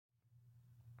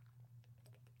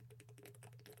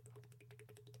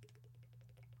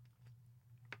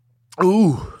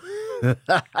Ooh.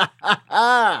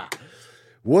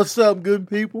 What's up, good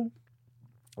people?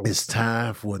 It's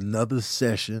time for another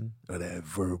session of that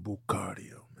verbal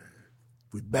cardio, man.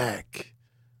 We back.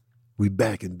 We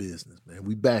back in business, man.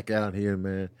 We back out here,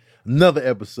 man. Another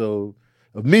episode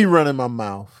of me running my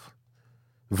mouth.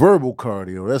 Verbal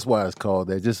cardio. That's why it's called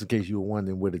that, just in case you were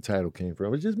wondering where the title came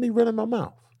from. It's just me running my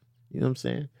mouth. You know what I'm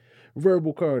saying?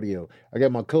 Verbal cardio. I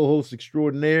got my co-host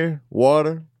extraordinaire,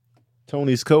 Water,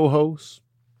 Tony's co-host.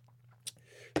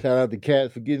 Shout out to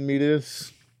Kat for getting me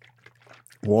this.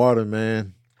 Water,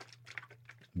 man.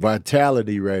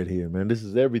 Vitality right here, man. This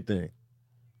is everything.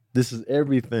 This is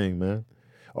everything, man.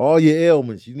 All your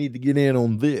ailments, you need to get in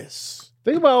on this.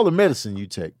 Think about all the medicine you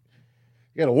take.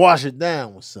 You got to wash it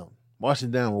down with something. Wash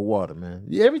it down with water, man.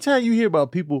 Every time you hear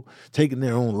about people taking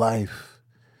their own life,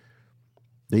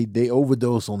 they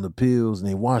overdose on the pills and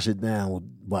they wash it down with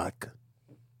vodka.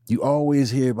 You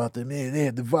always hear about them, man, they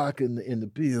had the vodka in the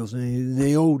pills and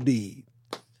they OD'd. You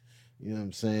know what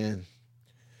I'm saying?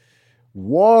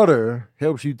 Water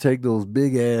helps you take those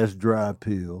big ass dry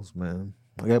pills, man.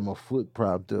 I got my foot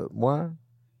propped up. Why?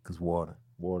 Because water.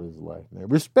 Water is life, man.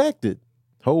 Respect it.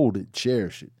 Hold it.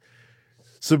 Cherish it.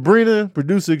 Sabrina,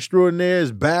 producer extraordinaire,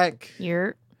 is back.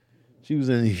 Yep. She was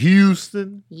in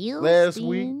Houston last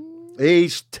week.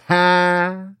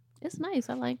 H-Time. It's nice.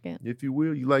 I like it. If you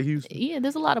will. You like Houston? Yeah,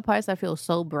 there's a lot of parts that feel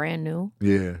so brand new.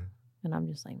 Yeah. And I'm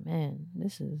just like, man,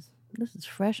 this is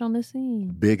fresh on the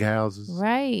scene. Big houses.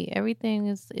 Right. Everything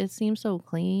it seems so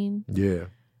clean. Yeah.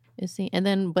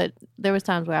 But there was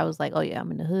times where I was like, oh yeah,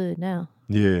 I'm in the hood now.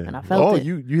 Yeah. And I felt it.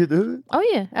 You hit the hood? Oh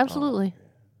yeah, absolutely.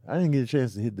 I didn't get a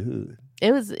chance to hit the hood.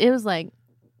 It was like,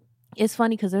 it's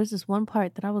funny because there's this one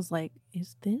part that I was like,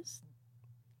 is this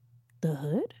the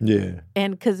hood? Yeah.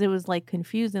 And because it was like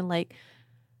confusing, like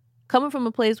coming from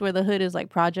a place where the hood is like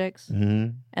projects.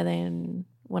 Mm-hmm. And then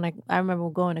when I remember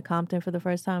going to Compton for the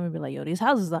first time and be like, yo, these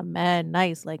houses are mad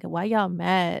nice. Like, why y'all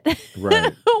mad?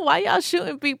 Right. Why y'all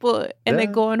shooting people and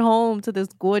then going home to this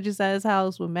gorgeous ass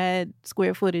house with mad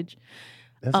square footage?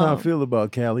 That's how I feel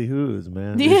about Cali hoods,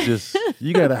 man. Yeah. It's just,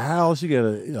 you got a house, you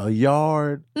got a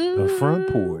yard, a front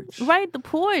porch. Right, the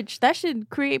porch. That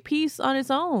should create peace on its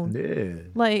own. Yeah.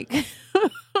 Like,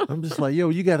 I'm just like, yo,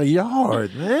 you got a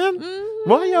yard, man.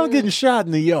 Why y'all getting shot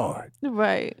in the yard?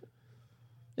 Right.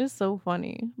 It's so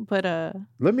funny. But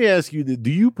let me ask you, would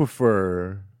you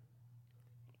prefer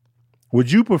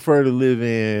to live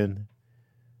in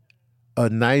a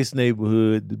nice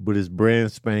neighborhood but it's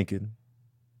brand spanking,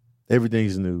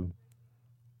 everything's new,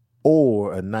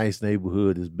 or a nice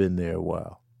neighborhood that's been there a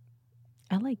while?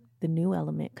 I like the new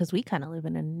element because we kind of live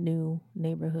in a new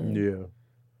neighborhood. Yeah.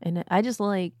 And I just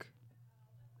like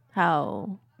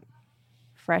how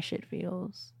fresh it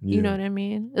feels. Yeah. You know what I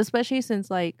mean? Especially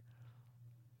since like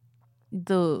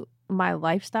my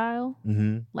lifestyle,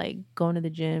 like going to the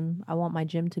gym, I want my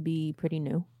gym to be pretty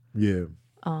new. Yeah.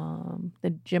 The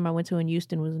gym I went to in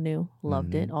Houston was new.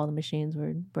 Loved it. All the machines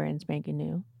were brand spanking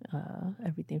new.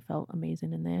 Everything felt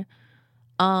amazing in there.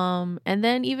 And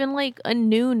then even like a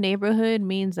new neighborhood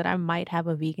means that I might have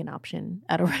a vegan option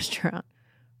at a restaurant.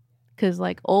 Because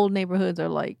like old neighborhoods are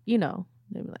like, you know,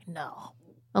 they'd be like, no.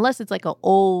 Unless it's like an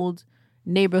old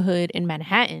neighborhood in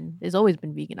Manhattan. There's always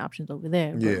been vegan options over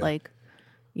there. Yeah. But like,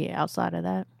 yeah, outside of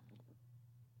that.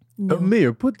 No.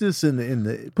 Amir, put this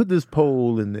put this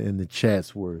poll in the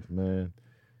Chatsworth, man.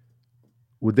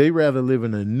 Would they rather live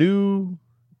in a new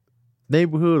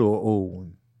neighborhood or old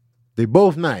one? They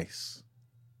both nice,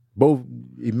 both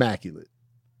immaculate.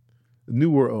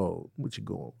 New or old? What you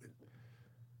going with?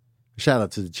 Shout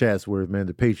out to the Chatsworth, man.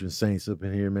 The patron saints up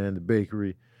in here, man. The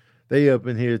bakery, they up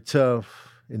in here tough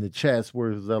in the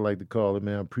Chatsworth, as I like to call it,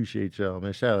 man. I appreciate y'all,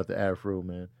 man. Shout out to Afro,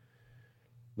 man.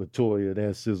 Latoya,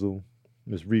 that Sizzle.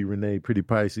 Miss Ree Renee, Pretty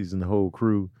Pisces, and the whole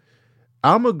crew.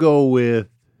 I'm going to go with,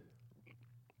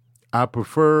 I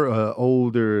prefer an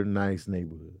older, nice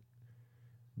neighborhood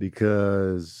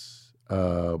because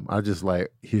I just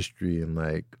like history and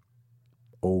like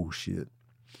old shit.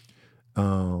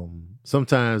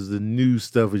 Sometimes the new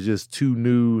stuff is just too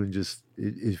new and just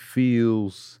it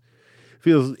feels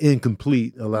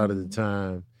incomplete a lot of the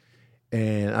time.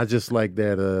 And I just like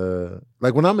that,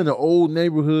 like when I'm in an old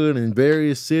neighborhood in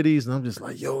various cities and I'm just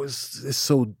like, yo, it's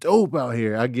so dope out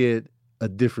here. I get a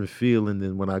different feeling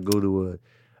than when I go to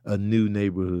a new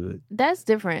neighborhood. That's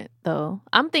different, though.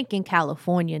 I'm thinking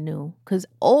California new, because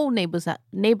old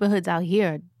neighborhoods out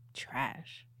here are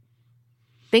trash.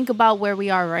 Think about where we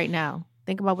are right now.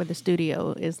 Think about where the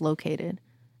studio is located.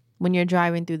 When you're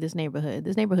driving through this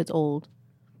neighborhood's old.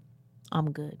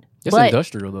 I'm good. It's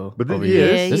industrial though. But over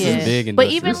here, this is big industrial. But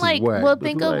even like, whack. well,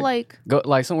 think of like go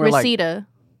like somewhere Reseda.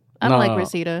 I don't No, like no.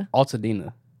 Reseda.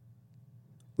 Altadena.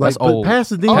 Like, That's but old.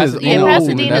 Pasadena is Pasadena- Yeah, old.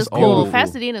 Pasadena's that's cool. beautiful.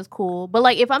 Pasadena's cool. But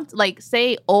like, if I'm like,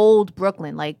 say, old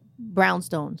Brooklyn, like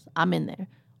brownstones, I'm in there.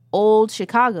 Old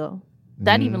Chicago,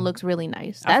 that even looks really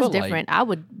nice. I That's feel like- different. I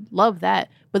would love that.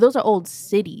 But those are old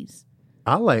cities.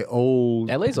 I like old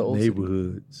LA's an old city.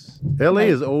 neighborhoods. LA Like-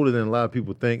 is older than a lot of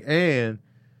people think, and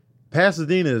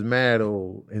Pasadena is mad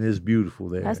old and it's beautiful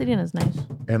there. Pasadena's nice.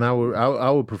 And I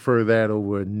would prefer that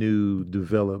over a new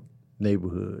developed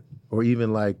neighborhood, or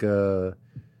even like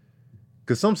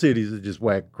because some cities are just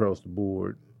whack across the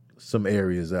board. Some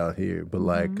areas out here, but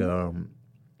like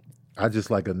I just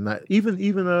like even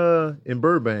in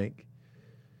Burbank,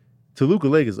 Toluca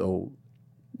Lake is old.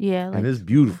 Yeah, like And it's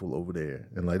beautiful over there.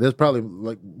 And like that's probably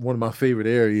like one of my favorite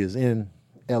areas in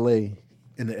LA,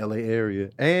 in the LA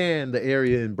area. And the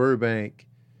area in Burbank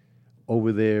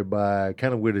over there by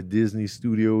kind of where the Disney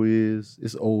studio is.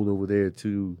 It's old over there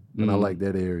too. And I like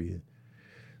that area.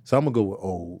 So I'm gonna go with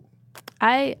old.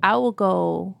 I will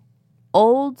go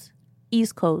old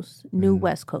East Coast, new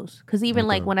West Coast. Because even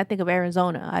like Okay. when I think of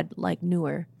Arizona, I'd like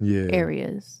newer Yeah.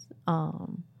 areas.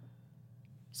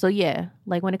 So yeah,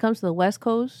 like when it comes to the West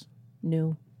Coast,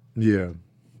 new. Yeah.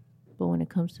 But when it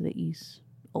comes to the East,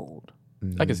 old.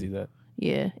 I can see that.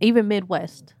 Yeah, even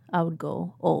Midwest, I would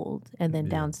go old, and then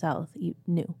down south,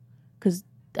 new. Because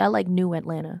I like new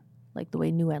Atlanta, like the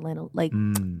way new Atlanta, like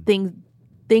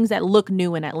things that look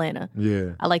new in Atlanta.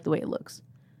 Yeah. I like the way it looks.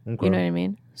 Okay. You know what I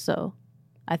mean? So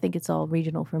I think it's all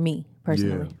regional for me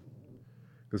personally.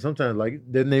 Because sometimes like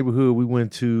that neighborhood we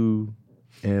went to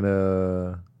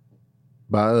and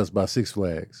by Six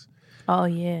Flags. Oh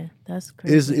yeah, that's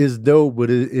crazy. It's dope, but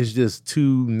it's just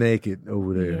too naked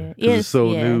over there. Yeah. 'Cause Yes, it's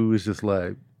so yeah. new. It's just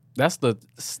like, That's the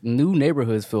new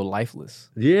neighborhoods feel lifeless.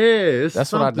 yeah, it's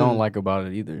That's what I don't something- like about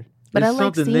it either. But I There's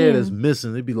like something there that's seeing-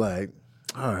 missing. It'd be like,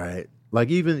 all right, like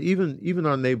even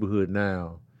our neighborhood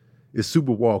now is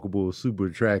super walkable, super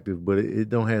attractive, but it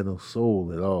don't have no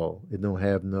soul at all. It don't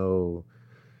have no.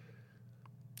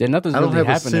 Yeah, nothing's I don't really have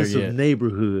a happened there sense of yet.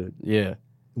 neighborhood Yeah.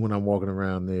 when I'm walking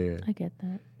around there. I get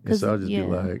that. And so I'll just be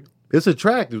like, it's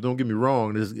attractive. Don't get me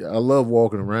wrong. I love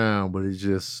walking around, but it's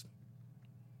just,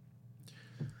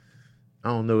 I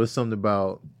don't know. It's something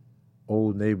about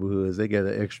old neighborhoods. They got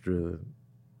an extra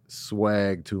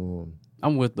swag to them.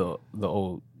 I'm with the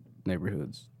old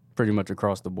neighborhoods pretty much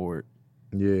across the board.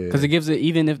 Yeah. Because it gives it,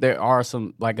 even if there are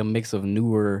some, like a mix of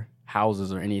newer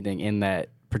houses or anything in that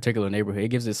particular neighborhood, it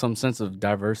gives it some sense of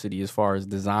diversity as far as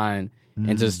design.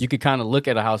 And just, you could kind of look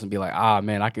at a house and be like,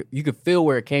 man, you could feel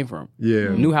where it came from. Yeah.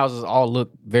 New houses all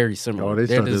look very similar. Oh, they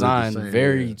They're start to look the designed same,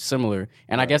 very yeah. similar.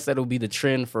 And I guess that'll be the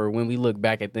trend for when we look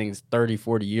back at things 30,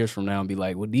 40 years from now and be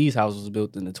like, well, these houses was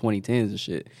built in the 2010s and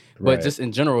shit. But Right. just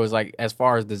in general, it's like, as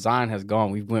far as design has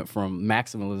gone, we went from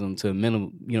maximalism to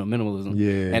minimalism.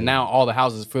 Yeah. And now all the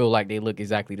houses feel like they look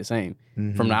exactly the same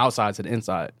from the outside to the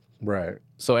inside. Right.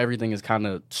 So everything is kind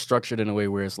of structured in a way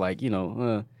where it's like,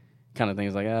 kind of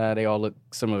things like, they all look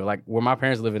similar. Like where my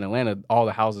parents live in Atlanta, all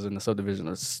the houses in the subdivision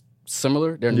are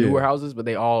similar. They're Yeah. newer houses, but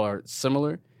they all are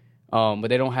similar. But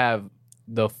they don't have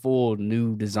the full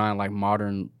new design like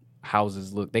modern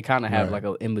houses look. They kind of have Right.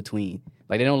 like a in between.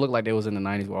 Like they don't look like they was in the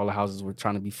 90s where all the houses were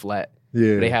trying to be flat.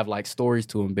 Yeah. They have like stories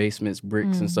to them, basements,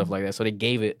 bricks, and stuff like that. So they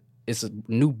gave it's a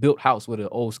new built house with an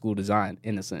old school design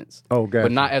in a sense. Oh, gotcha.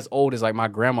 But not as old as like my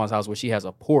grandma's house where she has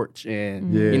a porch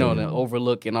and Yeah. the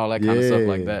overlook and all that kind of stuff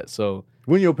like Yeah. that. So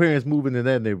When your parents moved into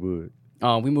that neighborhood?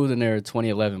 we moved in there in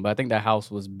 2011, but I think that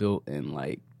house was built in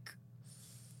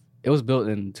it was built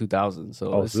in 2000.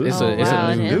 So it's so a this wow,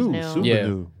 a it new, is new, new. super Yeah.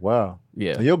 new. Wow.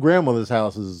 yeah. And your grandmother's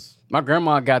house is My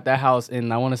grandma got that house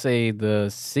in I want to say the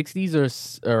 60s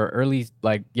or early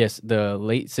the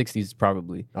late 60s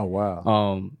probably. oh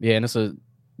wow. Yeah, and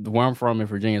where I'm from in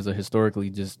Virginia is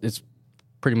it's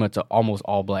pretty much an almost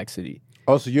all black city.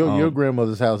 Oh, so your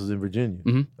grandmother's house is in Virginia.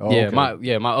 Mm-hmm. Oh, yeah,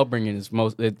 okay. my upbringing is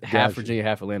half Gotcha. Virginia,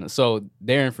 half Atlanta. So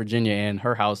they're in Virginia, and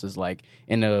her house is like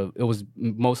it was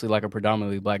mostly like a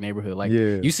predominantly black neighborhood. Like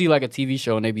Yeah. you see like a TV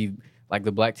show, and they be like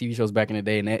the black TV shows back in the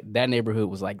day, and that neighborhood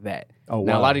was like that. Oh,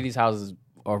 Now a wow. lot of these houses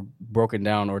are broken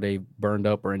down or they burned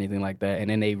up or anything like that, and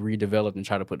then they redeveloped and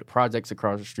try to put the projects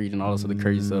across the street and all this other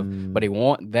crazy stuff. But they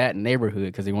want that neighborhood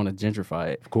because they want to gentrify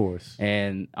it. Of course.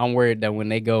 And I'm worried that when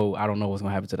they go, I don't know what's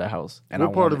gonna happen to that house. And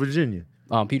What part of Virginia?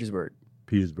 Petersburg.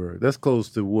 Petersburg. That's close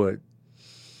to what?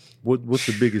 What's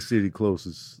the biggest city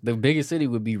closest? The biggest city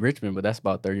would be Richmond, but that's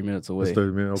about 30 minutes away. That's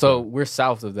 30 minutes. So Okay. we're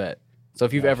south of that. So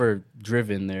if you've ever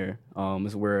driven there,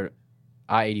 it's where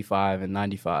I-85 and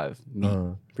 95 meet, Uh-huh.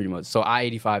 pretty much. So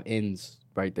I-85 ends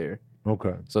right there.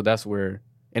 Okay. So that's where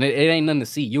And it ain't nothing to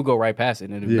see. You'll go right past it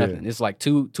and there's nothing. It's like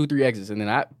two, 3 exits, and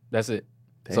then that's it.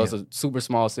 Damn. So it's a super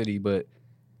small city, but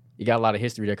you got a lot of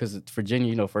history there because Virginia,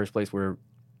 you know, first place where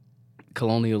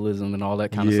colonialism and all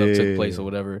that kind of stuff took place or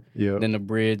whatever. Yeah. Then the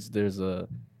bridge, there's a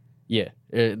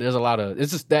lot of,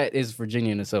 it's just that is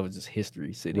Virginia in itself. It's just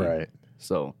history city. Right.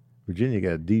 So Virginia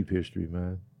got a deep history,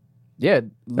 man. Yeah.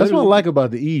 That's what I like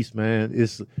about the East, man.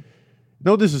 It's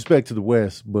no disrespect to the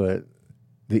West, but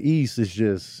the East is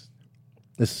just,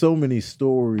 there's so many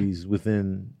stories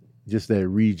within just that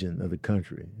region of the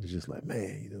country. It's just like,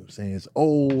 man, you know what I'm saying? It's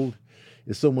old.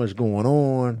 There's so much going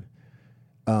on.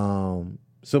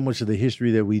 So much of the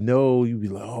history that we know, you'd be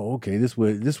like, oh, okay, this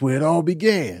where it all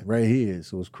began, right here.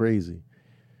 So it's crazy.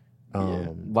 A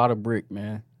lot of brick,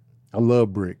 man. I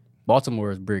love brick.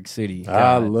 Baltimore is brick city. God,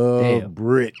 I love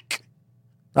brick.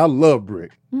 I love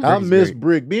brick. I miss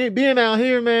brick. Being out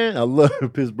here, man, I love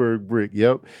Pittsburgh brick.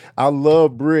 Yep. I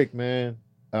love brick, man.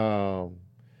 LA,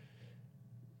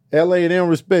 they don't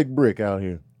respect brick out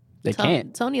here. They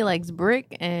can't. Tony likes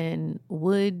brick and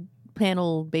wood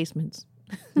panel basements.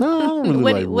 No, I don't really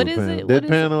like what wood is panel. it? That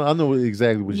panel, I know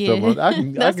exactly what you're talking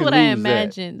about. That's what I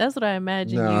imagine. That's what I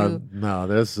imagine you. No,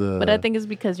 that's. But I think it's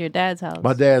because your dad's house.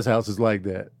 My dad's house is like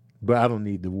that, but I don't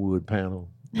need the wood panel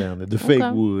down there. The fake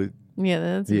wood. Yeah,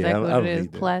 that's exactly what it is.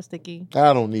 Plasticky.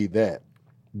 I don't need that,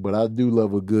 but I do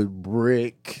love a good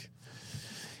brick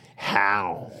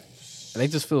house. They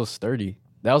just feel sturdy.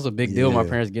 That was a big deal. My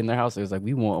parents getting their house. It was like,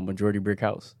 we want a majority brick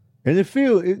house. And it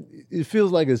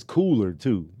feels like it's cooler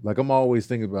too. Like I'm always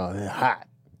thinking about it hot.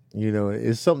 You know,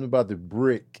 it's something about the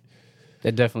brick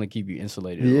that definitely keep you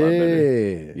insulated. A lot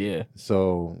better. Yeah.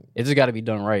 So it just got to be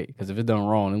done right, because if it's done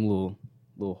wrong, them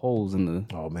little holes in the.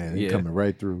 Oh man, they're coming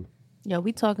right through. Yeah,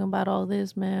 we talking about all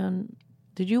this, man.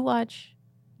 Did you watch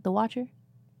The Watcher?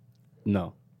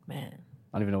 No, man.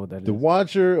 I don't even know what that is. The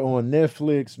Watcher on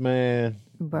Netflix, man.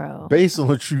 Bro, based on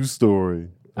a true story.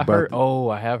 I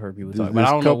have heard people talking, but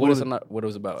I don't know what it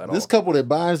was about at all. This couple that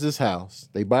buys this house,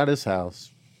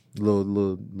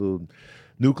 little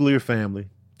nuclear family,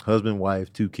 husband,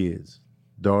 wife, 2 kids,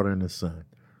 daughter and a son.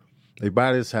 They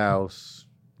buy this house,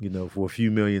 you know, for a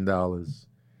few $1 million.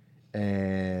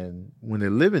 And when they're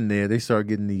living there, they start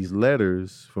getting these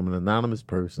letters from an anonymous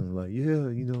person like, yeah,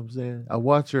 you know what I'm saying? I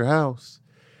watch your house,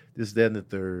 this, that, and the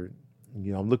third.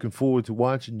 You know, I'm looking forward to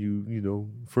watching you, you know,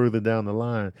 further down the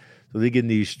line. So they're getting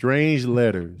these strange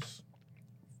letters,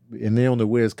 and they don't know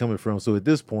where it's coming from. So at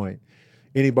this point,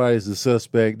 anybody's a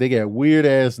suspect. They got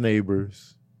weird-ass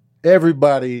neighbors.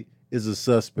 Everybody is a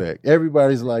suspect.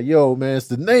 Everybody's like, yo, man, it's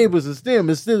the neighbors. It's them.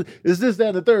 It's this, that,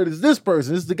 and the third. It's this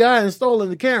person. It's the guy installing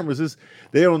the cameras.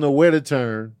 They don't know where to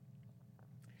turn.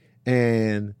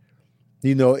 And,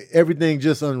 you know, everything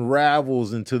just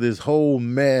unravels into this whole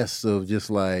mess of just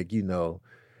like, you know,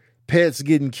 pets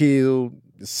getting killed,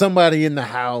 somebody in the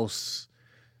house.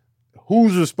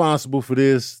 Who's responsible for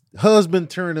this? Husband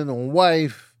turning on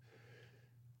wife.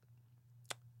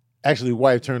 Actually,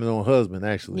 wife turning on husband,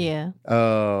 actually. Yeah.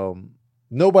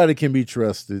 Nobody can be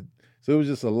trusted. So it was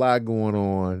just a lot going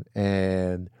on.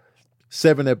 And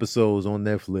 7 episodes on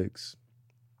Netflix.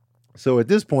 So at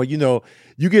this point, you know,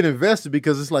 you get invested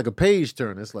because it's like a page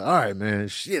turn. It's like, all right, man,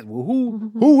 shit. Well,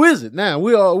 who is it now?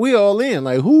 We all in.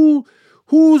 Like,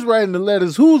 who's writing the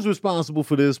letters? Who's responsible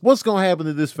for this? What's gonna happen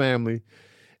to this family?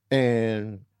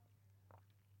 And,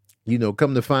 you know,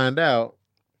 come to find out,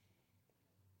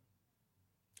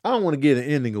 I don't want to get an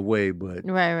ending away, but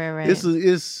right.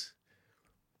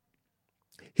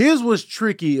 Here's what's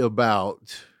tricky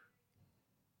about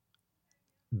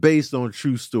based on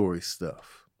true story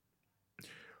stuff.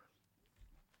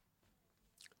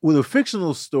 With a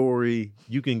fictional story,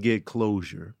 you can get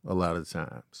closure a lot of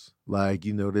times. Like,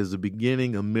 you know, there's a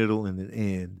beginning, a middle, and an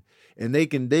end. And they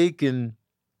can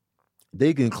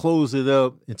close it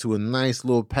up into a nice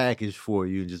little package for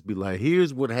you and just be like,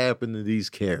 here's what happened to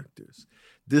these characters.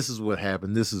 This is what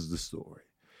happened. This is the story.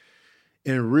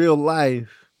 In real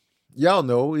life, y'all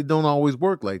know it don't always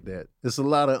work like that. There's a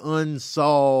lot of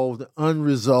unsolved,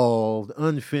 unresolved,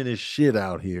 unfinished shit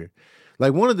out here.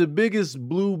 Like one of the biggest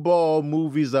blue ball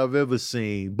movies I've ever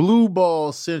seen, Blue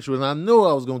Ball Central, and I know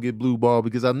I was going to get blue ball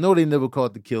because I know they never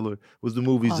caught the killer, was the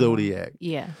movie Zodiac.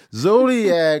 Yeah.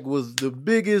 Zodiac was the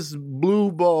biggest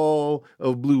blue ball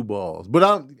of blue balls.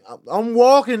 But I'm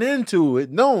walking into it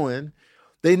knowing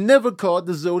they never caught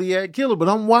the Zodiac killer, but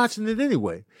I'm watching it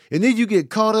anyway. And then you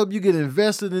get caught up, you get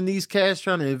invested in these cats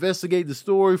trying to investigate the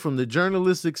story from the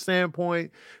journalistic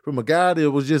standpoint, from a guy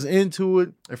that was just into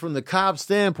it, and from the cop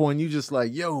standpoint, you just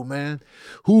like, yo, man,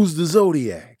 who's the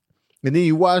Zodiac? And then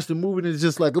you watch the movie and it's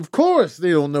just like, of course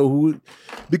they don't know who,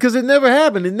 because it never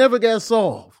happened. It never got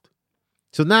solved.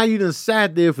 So now you done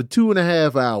sat there for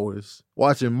 2.5 hours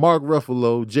watching Mark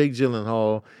Ruffalo, Jake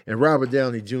Gyllenhaal, and Robert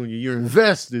Downey Jr. You're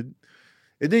invested.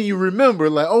 And then you remember,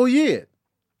 like, oh yeah.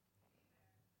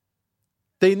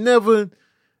 They never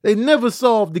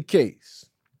solved the case.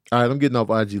 All right, I'm getting off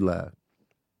IG Live.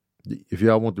 If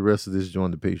y'all want the rest of this,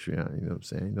 join the Patreon. You know what I'm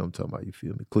saying? You know what I'm talking about. You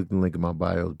feel me? Click the link in my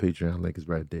bio. The Patreon link is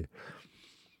right there.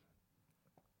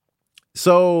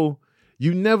 So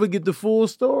you never get the full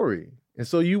story. And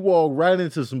so you walk right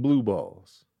into some blue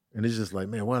balls. And it's just like,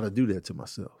 man, why'd I do that to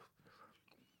myself?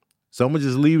 So I'm going to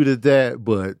just leave it at that.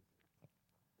 But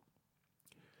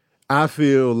I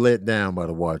feel let down by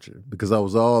the watcher because I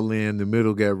was all in. The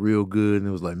middle got real good. And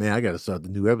it was like, man, I got to start the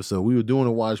new episode. We were doing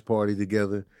a watch party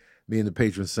together, me and the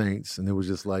patron saints. And it was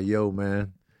just like, yo,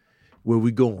 man, where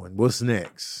we going? What's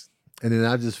next? And then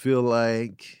I just feel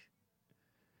like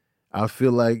I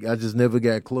just never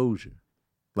got closure,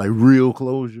 like real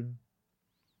closure.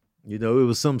 You know, it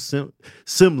was some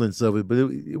semblance of it, but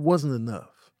it wasn't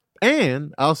enough.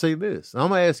 And I'll say this. I'm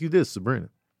going to ask you this, Sabrina.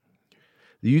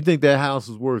 Do you think that house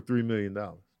is worth $3 million?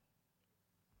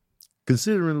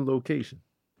 Considering the location.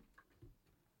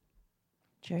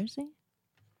 Jersey?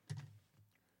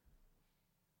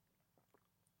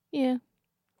 Yeah.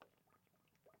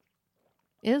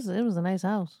 It was a nice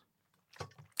house.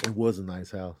 It was a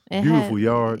nice house. It Beautiful had,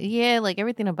 yard. Yeah, like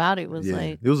everything about it was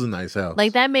like. It was a nice house.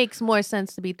 Like that makes more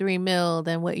sense to be $3 million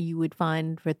than what you would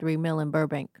find for $3 million in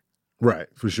Burbank. Right,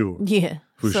 for sure. Yeah.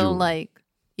 For so sure. like,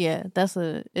 yeah, it's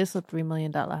a $3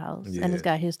 million house, and it's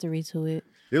got history to it.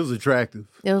 It was attractive.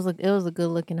 It was a good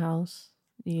looking house.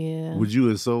 Yeah. Would you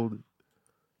have sold it?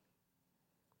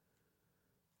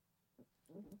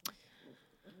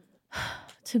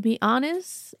 To be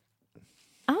honest,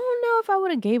 I don't know if I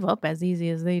would have gave up as easy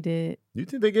as they did. You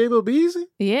think they gave up easy?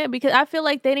 Yeah, because I feel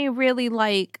like they didn't really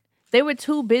they were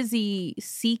too busy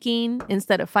seeking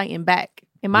instead of fighting back.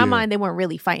 In my mind, they weren't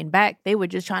really fighting back. They were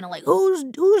just trying to like, who's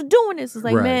doing this? It's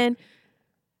like, man,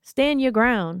 stand your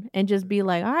ground and just be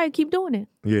like, all right, keep doing it.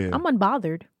 Yeah. I'm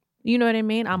unbothered. You know what I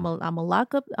mean? I'm a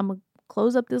lock up. I'm a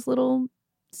close up this little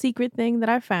secret thing that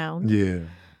I found. Yeah.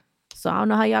 So I don't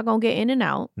know how y'all gonna get in and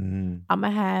out. Mm-hmm. I'm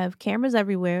gonna have cameras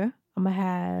everywhere. I'm gonna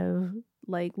have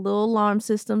like little alarm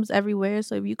systems everywhere.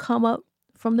 So if you come up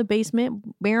from the basement,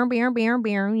 bam, bam, bam,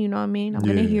 bam, you know what I mean? I'm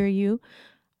gonna hear you.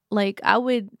 Like I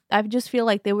just feel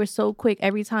like they were so quick.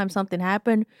 Every time something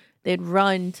happened, they'd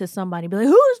run to somebody, be like,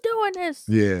 "Who's doing this?"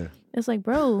 Yeah. It's like,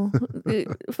 bro,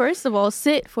 first of all,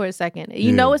 sit for a second.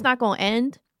 You know it's not gonna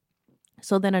end.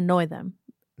 So then annoy them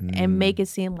and make it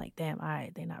seem like, damn, all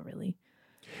right, they're not really.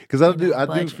 Because I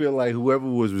do feel like whoever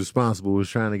was responsible was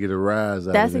trying to get a rise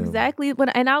out That's of them. exactly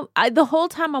what. And I the whole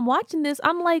time I'm watching this,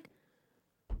 I'm like,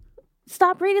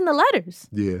 stop reading the letters.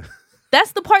 Yeah.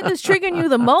 That's the part that's triggering you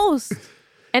the most.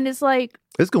 And it's like,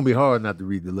 it's gonna be hard not to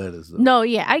read the letters, though. No,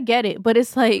 yeah, I get it, but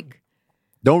it's like,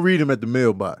 don't read them at the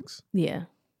mailbox. Yeah.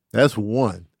 That's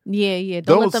one. Yeah.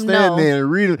 Don't let them know. Don't stand there and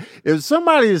read them. If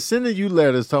somebody is sending you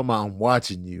letters talking about I'm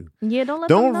watching you, don't let them know.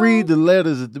 Don't read the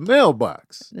letters at the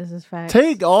mailbox. This is fact.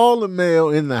 Take all the mail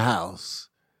in the house.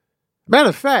 Matter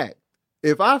of fact,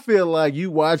 if I feel like you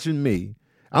watching me,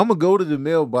 I'm gonna go to the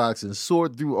mailbox and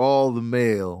sort through all the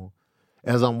mail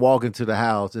as I'm walking to the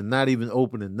house and not even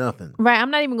opening nothing. Right. I'm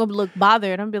not even gonna look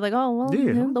bothered. I'm gonna be like, oh well,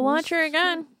 the watcher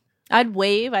again. I'd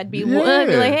wave. I'd be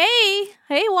like, hey,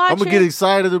 watcher. I'm gonna get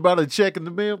excited about a check in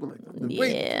the mail. But like,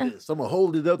 wait, I'm gonna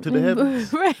hold it up to the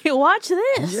heavens. Right. Watch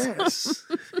this. Yes.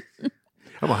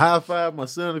 I'm gonna high five my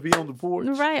son if he on the porch.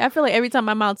 Right. I feel like every time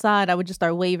I'm outside, I would just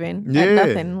start waving at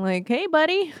nothing. Like, hey,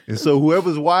 buddy. And so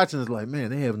whoever's watching is like, man,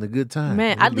 they having a good time.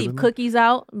 Man, I'd leave cookies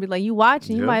out and be like, you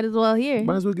watching? You might as well hear.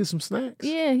 Might as well get some snacks.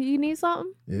 Yeah, you need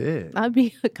something? Yeah. I'd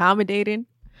be accommodating.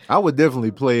 I would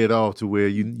definitely play it off to where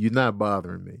you're not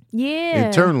bothering me. Yeah.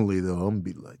 Internally, though, I'm going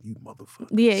to be like, you motherfuckers.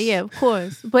 Yeah, of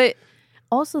course. But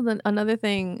also another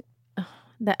thing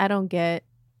that I don't get,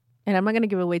 and I'm not going to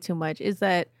give away too much, is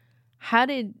that how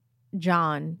did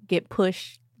John get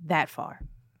pushed that far?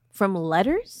 From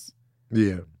letters?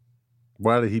 Yeah.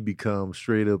 Why did he become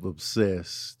straight up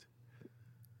obsessed?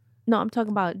 No, I'm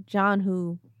talking about John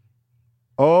who...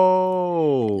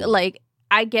 Oh. Like,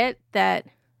 I get that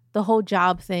the whole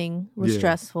job thing was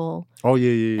stressful. Oh,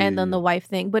 yeah. And then the wife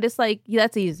thing. But it's like,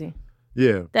 that's easy.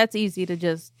 Yeah. That's easy to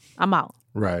just, I'm out.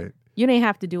 Right. You didn't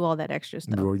have to do all that extra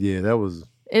stuff. Well, yeah, that was...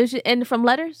 It was just, and from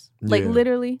letters? Like,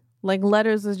 literally? Like,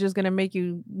 letters is just going to make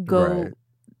you go... Right.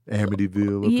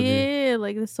 Amityville. Up in there.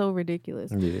 Like, it's so ridiculous.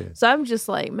 Yeah. So I'm just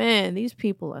like, man, these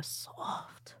people are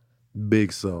soft.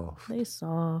 Big soft. They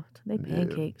soft. They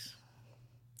pancakes.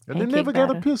 And they never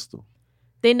got a pistol.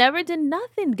 They never did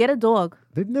nothing. Get a dog.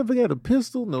 They never got a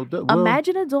pistol. No.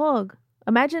 Imagine a dog.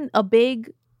 Imagine a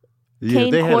big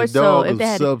cane they had corso. a dog if of they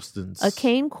had substance. a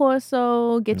cane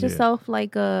corso, get yourself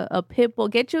like a pit bull.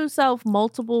 Get yourself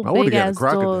multiple I would big have got a ass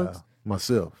crocodile dogs.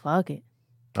 myself. Fuck it.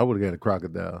 I would have got a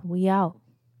crocodile. We out.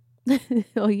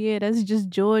 Oh yeah, that's just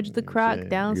George the Croc Yeah.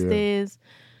 downstairs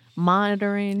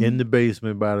monitoring. In the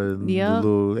basement by the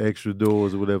little extra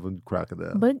doors or whatever,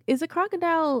 crocodile. But is a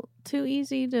crocodile too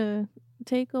easy to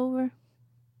take over?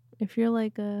 If you're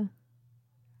like a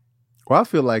Well, I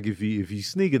feel like if you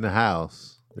sneak in the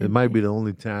house, it might be the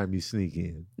only time you sneak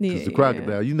in. Because the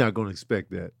crocodile, you're not going to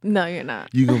expect that. No, you're not.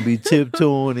 You're going to be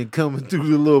tiptoeing and coming through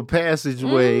the little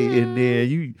passageway, and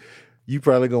then you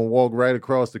probably going to walk right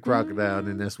across the crocodile, and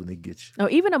then that's when they get you. Oh,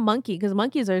 even a monkey, because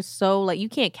monkeys are so, like, you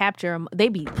can't capture them. They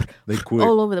quit.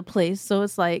 all over the place. So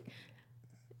it's like,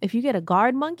 if you get a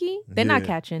guard monkey, they're not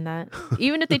catching that.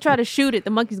 Even if they try to shoot it, the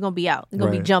monkey's going to be out. It's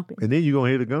going to be jumping. And then you're going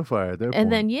to hear the gunfire at that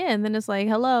point. And then it's like,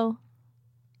 hello,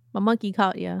 my monkey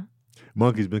caught ya.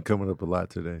 Monkey's been coming up a lot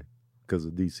today because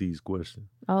of DC's question.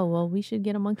 Oh, well, we should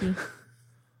get a monkey.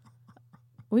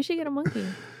 We should get a monkey.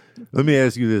 Let me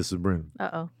ask you this, Sabrina.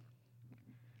 Uh-oh.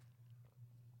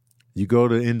 You go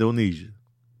to Indonesia.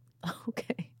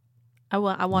 Okay. I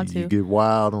want to. You get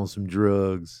wild on some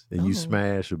drugs and you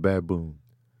smash a baboon.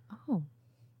 Oh.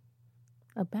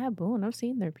 A baboon? I've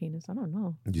seen their penis. I don't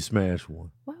know. You smash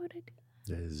one. Why would I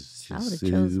do that? It's I would've just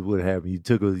chose- what happened. You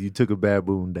took a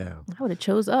baboon down. I would have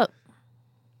chose up.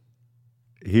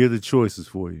 Here are the choices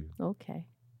for you. Okay.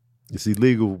 It's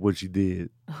illegal what you did.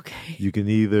 Okay. You can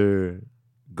either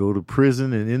go to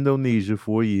prison in Indonesia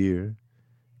for a year,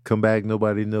 come back,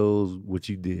 nobody knows what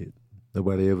you did.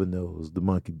 Nobody ever knows the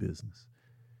monkey business.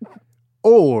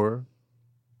 Or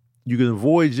you can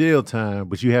avoid jail time,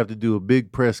 but you have to do a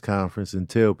big press conference and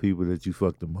tell people that you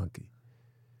fucked a monkey.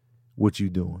 What you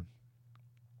doing?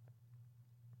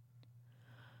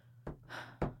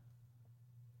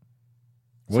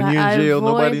 So 1 year I in jail,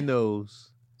 avoid- nobody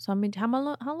knows. So I mean, how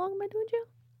long am I doing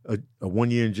jail? A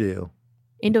 1 year in jail.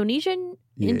 Indonesian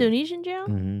Yeah. Indonesian jail?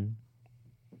 Mm-hmm.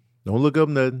 Don't look up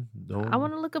nothing. Don't. I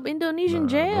want to look up Indonesian Nah,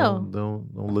 jail.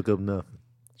 Don't look up nothing.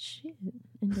 Shit,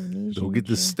 Indonesian. Don't get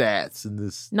the jail. stats and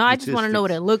this. No, I just want to know what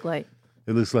it looked like.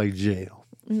 It looks like jail.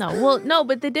 No,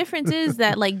 but the difference is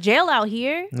that like jail out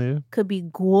here Yeah. could be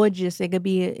gorgeous. It could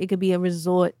be a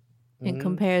resort in Mm-hmm.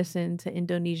 comparison to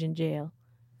Indonesian jail.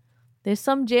 There's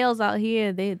some jails out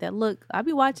here that look. I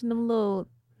be watching them little.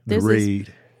 The There's this-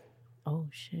 raid. Oh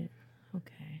shit.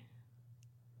 Okay.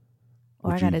 Or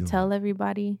What I you gotta doing? tell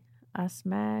everybody I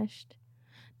smashed.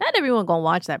 Not everyone gonna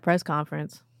watch that press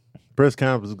conference. Press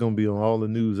conference is gonna be on all the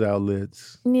news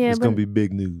outlets. Yeah, it's but- gonna be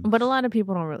big news. But a lot of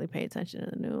people don't really pay attention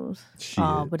to the news. Shit.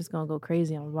 But it's gonna go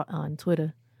crazy on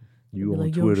Twitter. You be on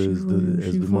like, yo, Twitter she as fuck-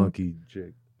 the she fuck. monkey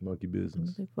chick, monkey I'm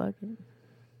business. like, fuck it.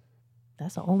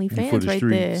 That's the You for OnlyFans the right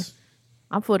there. streets.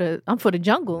 I'm for the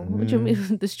jungle. What you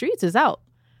mean? The streets is out.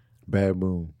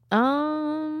 Baboon.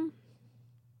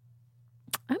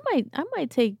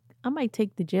 I might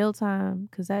take the jail time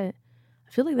because I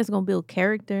feel like that's gonna build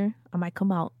character. I might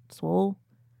come out swole.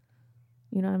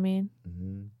 You know what I mean?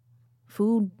 Mm-hmm.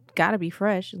 Food gotta be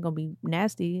fresh. It's gonna be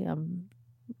nasty. I'm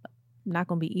not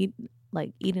gonna be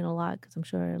eating a lot because I'm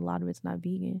sure a lot of it's not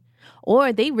vegan.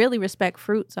 Or they really respect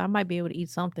fruit, so I might be able to eat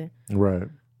something. Right.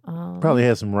 Probably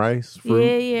had some rice, fruit.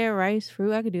 Yeah, rice,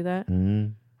 fruit. I could do that.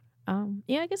 Mm-hmm.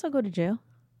 Yeah, I guess I'll go to jail.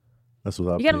 That's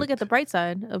what I. You got to look at the bright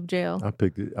side of jail. I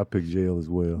picked jail as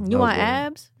well. You I was want like-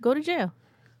 abs? Go to jail.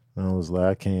 I was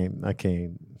like, I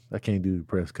can't do the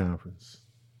press conference.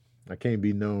 I can't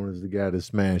be known as the guy that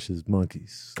smashes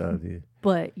monkeys out here.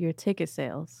 But your ticket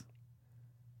sales.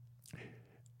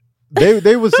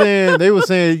 They were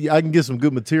saying I can get some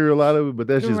good material out of it, but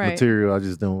that's just Right. material I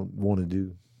just don't want to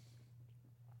do.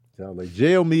 So I was like,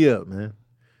 jail me up, man.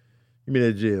 Give me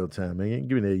that jail time, man.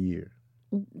 Give me that year.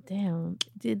 Damn.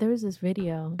 Dude, there's this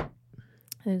video.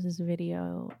 I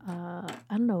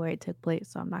don't know where it took place,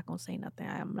 so I'm not going to say nothing.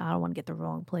 I don't want to get the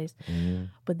wrong place. Mm-hmm.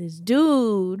 But this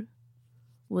dude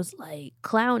was like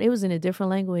clown. It was in a different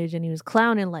language, and he was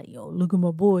clowning like, yo, look at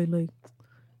my boy. Like,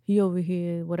 he over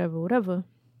here, whatever.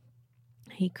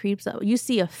 He creeps up. You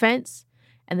see a fence,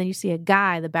 and then you see a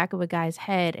guy, the back of a guy's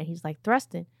head, and he's like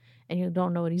thrusting, and you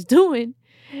don't know what he's doing.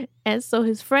 And so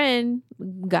his friend,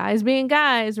 guys being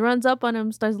guys, runs up on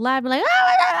him, starts laughing like,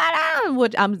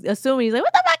 which I'm assuming he's like,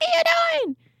 what the fuck are you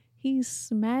doing? He's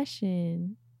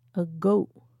smashing a goat.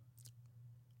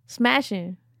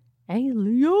 Smashing. And he's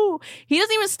like, yo, he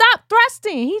doesn't even stop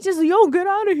thrusting. He just, yo, get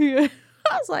out of here.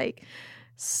 I was like,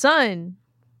 son.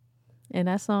 And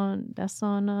that's on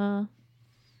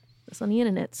That's on the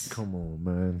internets. Come on,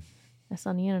 man. That's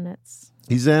on the internets.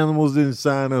 These animals didn't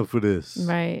sign up for this.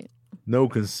 Right. No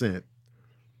consent.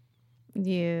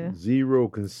 Yeah. 0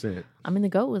 consent. I mean, the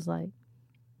goat was like,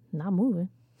 not moving.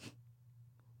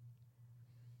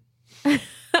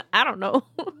 I don't know.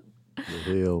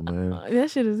 The hell, man.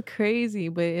 That shit is crazy,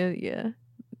 but yeah.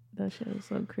 That shit is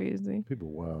so crazy. People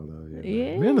wild out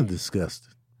here. Yeah. Men are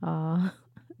disgusting.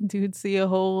 Dude, see a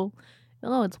hole.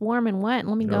 Oh, it's warm and wet.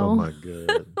 Let me go. Oh, my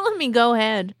God. Let me go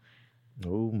ahead.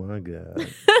 Oh, my God.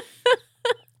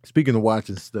 Speaking of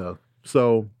watching stuff,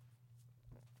 so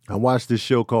I watched this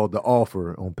show called The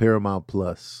Offer on Paramount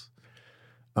Plus.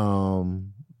 The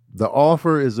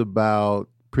Offer is about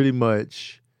pretty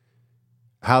much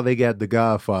how they got The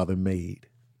Godfather made.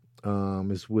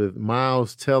 It's with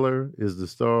Miles Teller is the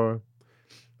star.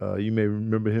 You may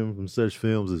remember him from such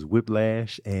films as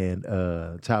Whiplash and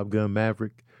Top Gun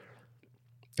Maverick.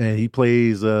 And he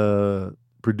plays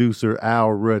producer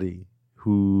Al Ruddy,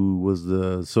 who was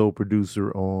the sole producer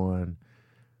on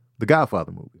the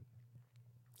Godfather movie.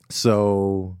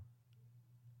 So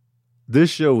this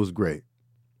show was great.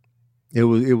 It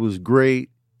was great.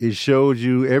 It showed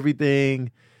you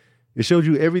everything. It showed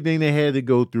you everything they had to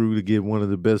go through to get one of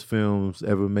the best films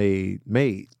ever made.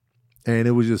 And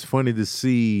it was just funny to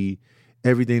see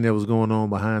everything that was going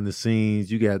on behind the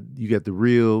scenes. You got the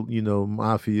real,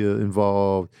 mafia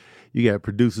involved. You got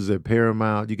producers at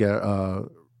Paramount. You got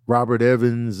Robert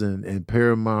Evans and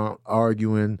Paramount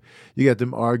arguing. You got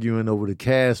them arguing over the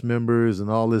cast members and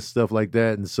all this stuff like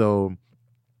that. And so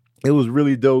it was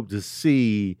really dope to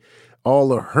see all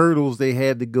the hurdles they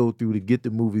had to go through to get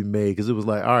the movie made. Because it was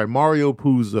like, all right, Mario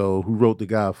Puzo, who wrote The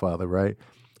Godfather, right?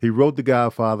 He wrote The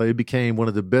Godfather. It became one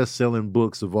of the best-selling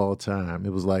books of all time.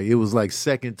 It was like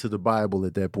second to the Bible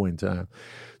at that point in time.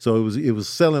 So it was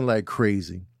selling like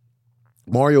crazy.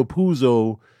 Mario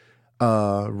Puzo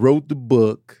wrote the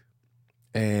book,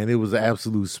 and it was an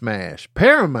absolute smash.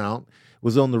 Paramount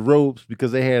was on the ropes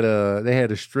because they had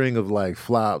a string of like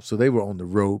flops, so they were on the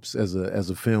ropes as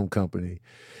a film company.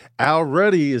 Al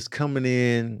Ruddy is coming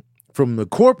in from the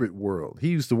corporate world. He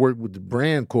used to work with the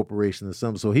Brand Corporation or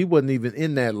something, so he wasn't even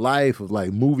in that life of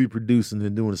like movie producing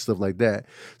and doing stuff like that.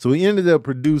 So he ended up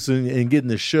producing and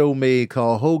getting a show made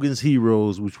called Hogan's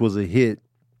Heroes, which was a hit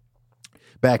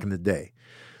back in the day.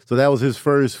 So that was his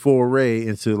first foray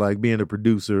into like being a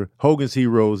producer. Hogan's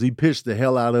Heroes, he pitched the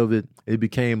hell out of it. It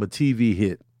became a TV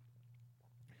hit.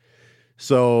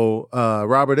 So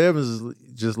Robert Evans is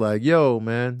just like, yo,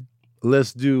 man,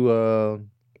 let's do a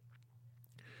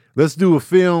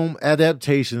film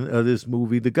adaptation of this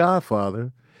movie, The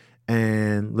Godfather,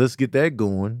 and let's get that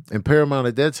going. And Paramount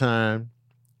at that time,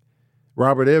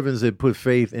 Robert Evans had put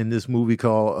faith in this movie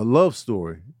called A Love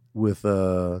Story with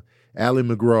Ally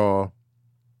McGraw.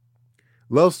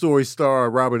 Love Story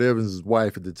starred Robert Evans'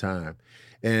 wife at the time.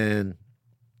 And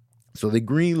so they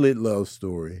greenlit Love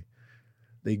Story.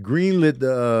 They greenlit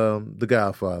the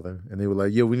Godfather. And they were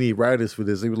like, yo, we need writers for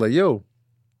this. They were like, yo,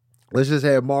 let's just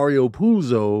have Mario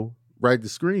Puzo write the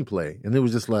screenplay. And it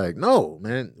was just like, no,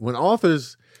 man. When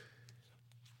authors,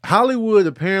 Hollywood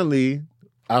apparently,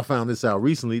 I found this out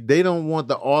recently, they don't want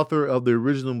the author of the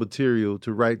original material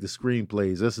to write the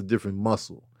screenplays. That's a different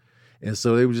muscle. And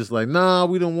so they were just like, nah,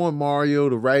 we don't want Mario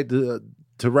to write the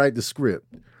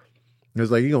script. It's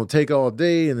like, you're going to take all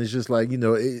day. And it's just like,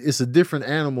 it's a different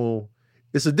animal.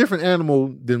 It's a different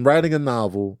animal than writing a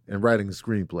novel and writing a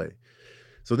screenplay.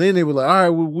 So then they were like, all right,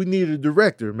 well, we need a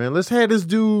director, man. Let's have this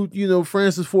dude,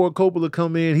 Francis Ford Coppola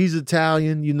come in. He's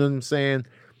Italian, you know what I'm saying?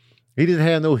 He didn't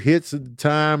have no hits at the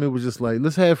time. It was just like,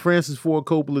 let's have Francis Ford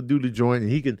Coppola do the joint,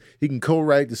 and he can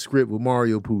co-write the script with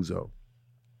Mario Puzo.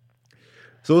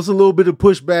 So it's a little bit of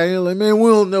pushback. You're like, man, we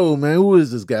don't know, man. Who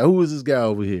is this guy? Who is this guy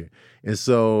over here? And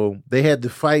so they had to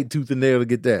fight tooth and nail to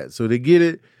get that. So they get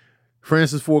it.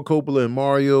 Francis Ford Coppola and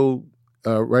Mario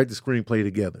write the screenplay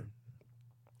together.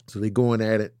 So they going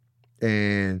at it,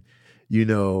 and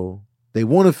they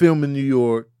want to film in New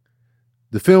York.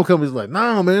 The film company's like,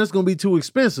 nah, man, it's gonna be too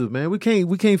expensive, man. We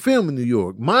can't film in New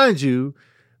York. Mind you,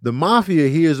 the mafia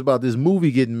hears about this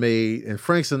movie getting made, and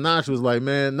Frank Sinatra was like,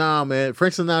 man, nah, man.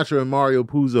 Frank Sinatra and Mario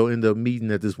Puzo end up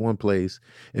meeting at this one place,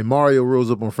 and Mario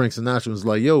rose up on Frank Sinatra and was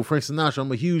like, yo, Frank Sinatra,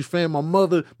 I'm a huge fan. My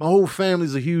whole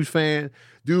family's a huge fan.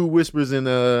 Dude whispers in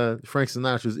Frank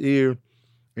Sinatra's ear. And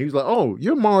he was like, oh,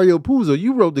 you're Mario Puzo.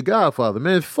 You wrote The Godfather,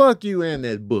 man. Fuck you and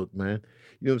that book, man.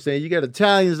 You know what I'm saying? You got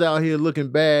Italians out here looking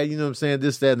bad. You know what I'm saying?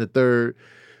 This, that, and the third.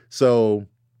 So,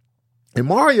 and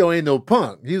Mario ain't no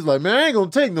punk. He's like, man, I ain't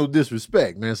gonna take no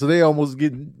disrespect, man. So they almost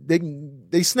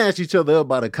they snatch each other up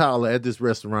by the collar at this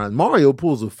restaurant. Mario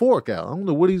pulls a fork out. I don't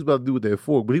know what he's about to do with that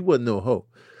fork, but he wasn't no hoe.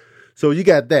 So you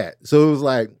got that. So it was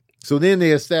like, so then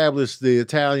they established the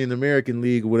Italian American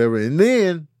League or whatever. And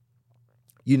then,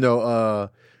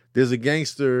 there's a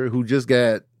gangster who just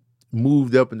got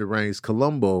moved up in the ranks,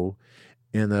 Columbo,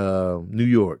 in New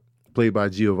York, played by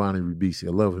Giovanni Ribisi. I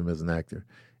love him as an actor.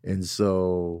 And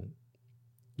so,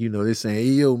 they're saying, hey,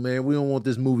 yo, man, we don't want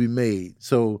this movie made.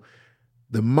 So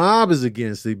the mob is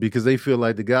against it because they feel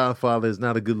like The Godfather is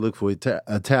not a good look for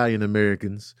Italian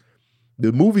Americans.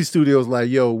 The movie studio's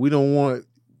like, yo,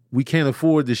 we can't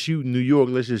afford to shoot in New York.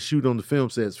 Let's just shoot on the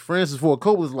film sets. Francis Ford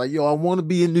Coppola's like, yo, I want to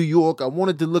be in New York. I want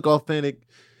it to look authentic.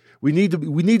 We need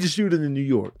to shoot it in New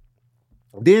York.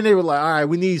 Then they were like, all right,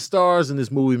 we need stars in this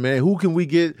movie, man. Who can we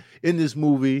get in this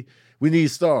movie? We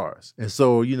need stars. And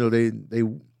so,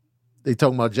 they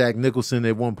talking about Jack Nicholson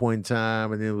at one point in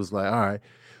time, and it was like, all right,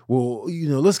 well,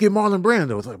 let's get Marlon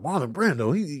Brando. It's like, Marlon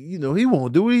Brando, he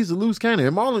won't do it. He's a loose cannon.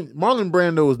 And Marlon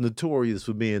Brando is notorious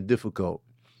for being difficult.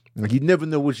 Like, you never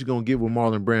know what you're going to get with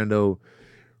Marlon Brando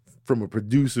from a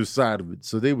producer's side of it.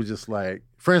 So they were just like,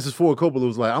 Francis Ford Coppola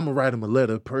was like, I'm going to write him a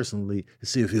letter personally to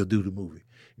see if he'll do the movie.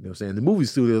 You know what I'm saying? The movie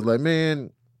studio was like,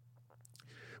 man,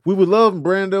 we would love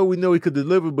Brando. We know he could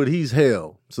deliver, but he's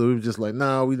hell. So we were just like,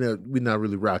 nah, we're not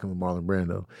really rocking with Marlon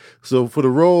Brando. So for the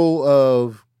role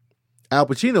of Al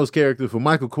Pacino's character, for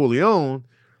Michael Corleone,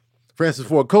 Francis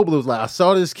Ford Coppola was like, I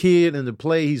saw this kid in the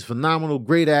play. He's phenomenal,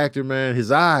 great actor, man.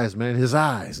 His eyes.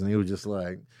 And he was just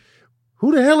like,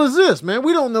 who the hell is this, man?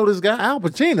 We don't know this guy, Al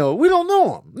Pacino. We don't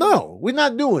know him. No, we're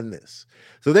not doing this.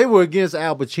 So they were against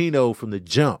Al Pacino from the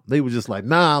jump. They were just like,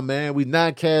 nah, man, we're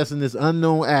not casting this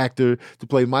unknown actor to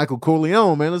play Michael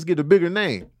Corleone, man. Let's get a bigger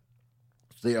name.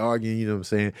 So they arguing, you know what I'm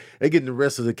saying? They're getting the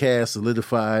rest of the cast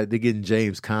solidified. They're getting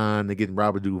James Caan. They're getting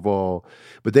Robert Duvall.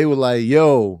 But they were like,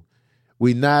 yo,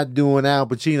 we're not doing Al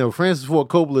Pacino. Francis Ford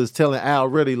Coppola is telling Al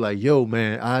already, like, yo,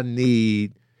 man, I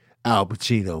need Al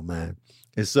Pacino, man.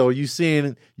 And so you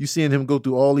seeing him go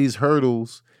through all these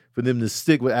hurdles for them to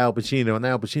stick with Al Pacino. And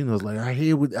Al Pacino's like, I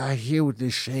hear what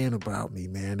they're saying about me,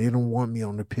 man. They don't want me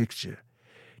on the picture.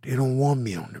 They don't want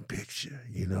me on the picture.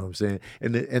 You know what I'm saying?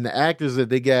 And the actors that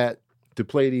they got to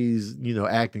play these,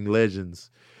 acting legends,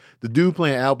 the dude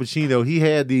playing Al Pacino, he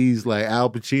had these like Al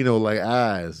Pacino like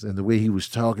eyes, and the way he was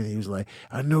talking, he was like,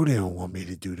 I know they don't want me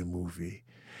to do the movie.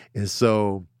 And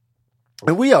so,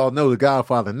 and we all know The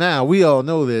Godfather now. We all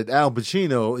know that Al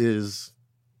Pacino is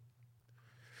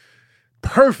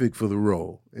perfect for the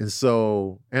role. And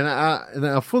so, and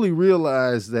I fully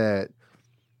realize that,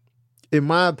 in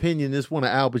my opinion, it's one of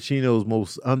Al Pacino's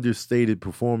most understated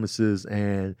performances,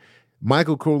 and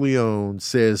Michael Corleone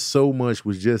says so much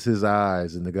with just his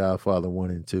eyes in The Godfather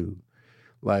 1 and 2.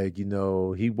 Like,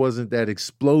 he wasn't that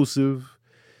explosive.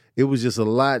 It was just a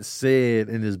lot said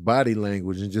in his body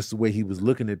language and just the way he was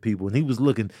looking at people. And he was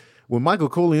looking, when Michael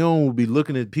Corleone would be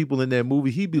looking at people in that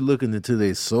movie, he'd be looking into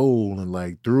their soul and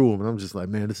like through them. And I'm just like,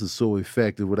 man, this is so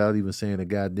effective without even saying a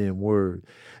goddamn word.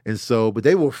 And so, but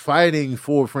they were fighting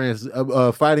for fighting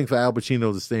for Al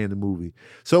Pacino to stay in the movie.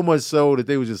 So much so that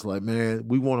they were just like, man,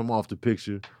 we want him off the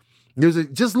picture.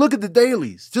 Just look at the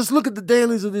dailies. Just look at the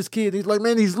dailies of this kid. He's like,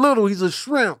 man, he's little. He's a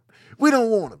shrimp. We don't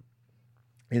want him.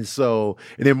 And so,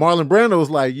 and then Marlon Brando was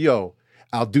like, yo,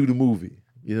 I'll do the movie.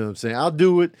 You know what I'm saying? I'll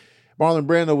do it. Marlon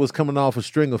Brando was coming off a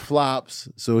string of flops,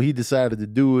 so he decided to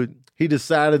do it. He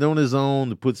decided on his own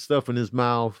to put stuff in his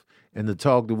mouth and to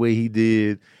talk the way he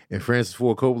did. And Francis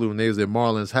Ford Coppola, when they was at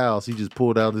Marlon's house, he just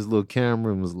pulled out his little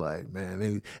camera and was like,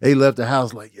 man, they left the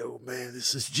house like, yo, man,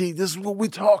 this is what we're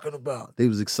talking about. They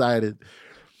was excited.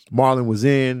 Marlon was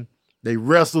in. They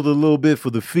wrestled a little bit for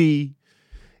the fee.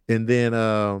 And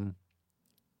then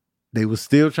they were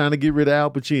still trying to get rid of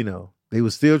Al Pacino. They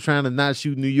were still trying to not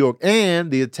shoot New York.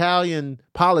 And the Italian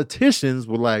politicians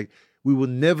were like, we will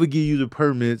never give you the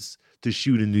permits to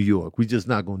shoot in New York. We're just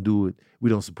not going to do it. We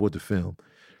don't support the film.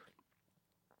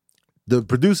 The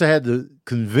producer had to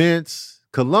convince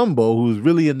Columbo, who was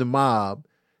really in the mob,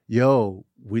 yo,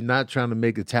 we're not trying to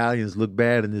make Italians look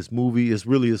bad in this movie. It's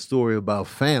really a story about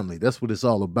family. That's what it's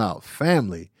all about,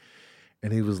 family.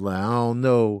 And he was like, I don't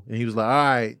know. And he was like, all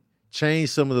right, change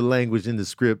some of the language in the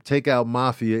script, take out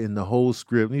mafia in the whole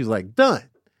script. And he was like,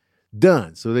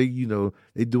 done. So they,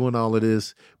 they doing all of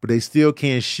this, but they still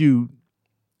can't shoot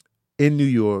in New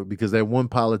York because that one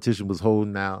politician was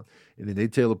holding out. And then they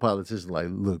tell the politician, like,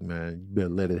 look, man, you better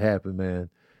let it happen, man.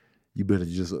 You better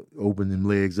just open them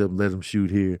legs up and let them shoot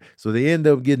here. So they end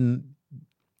up getting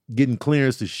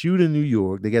clearance to shoot in New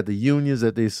York. They got the unions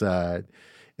at their side.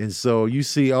 And so you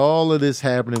see all of this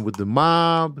happening with the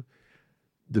mob,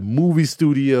 the movie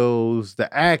studios,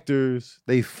 the actors.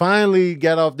 They finally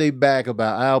got off their back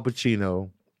about Al Pacino.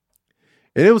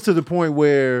 And it was to the point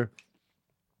where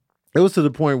it was to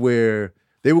the point where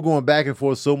they were going back and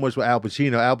forth so much with Al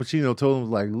Pacino. Al Pacino told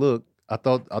him, like, look, I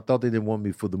thought they didn't want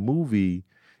me for the movie.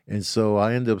 And so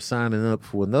I ended up signing up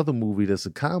for another movie that's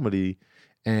a comedy.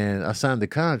 And I signed the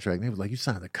contract. And they was like, you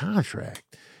signed the contract?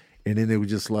 And then they were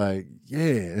just like, yeah.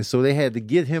 And so they had to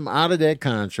get him out of that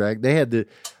contract. They had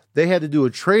to do a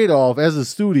trade-off as a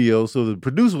studio. So the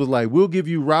producer was like, we'll give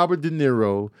you Robert De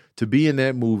Niro to be in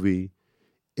that movie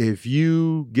if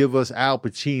you give us Al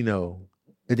Pacino.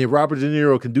 And then Robert De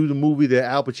Niro can do the movie that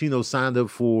Al Pacino signed up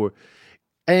for,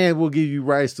 and we'll give you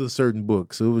rights to a certain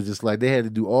book. So it was just like they had to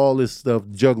do all this stuff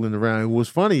juggling around. And what's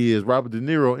funny is Robert De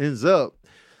Niro ends up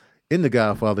in The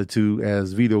Godfather 2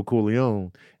 as Vito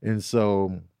Corleone. And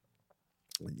so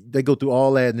they go through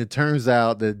all that, and it turns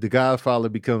out that The Godfather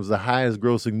becomes the highest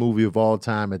grossing movie of all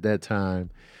time at that time.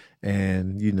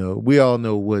 And, you know, we all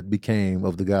know what became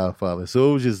of The Godfather.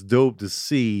 So it was just dope to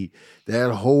see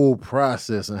that whole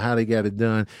process and how they got it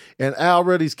done. And Al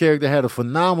Ruddy's character had a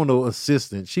phenomenal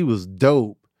assistant. She was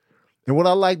dope. And what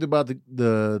I liked about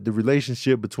the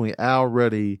relationship between Al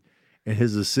Ruddy and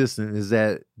his assistant is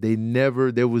that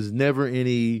there was never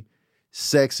any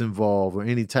sex involved or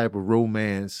any type of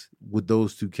romance with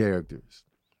those two characters.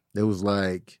 It was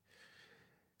like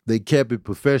they kept it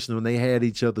professional and they had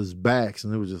each other's backs,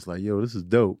 and it was just like, yo, this is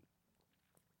dope.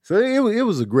 So it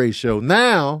was a great show.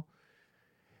 Now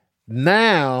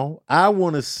I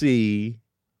want to see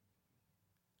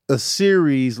a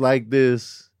series like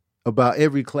this about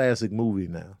every classic movie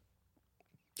now.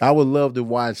 I would love to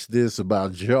watch this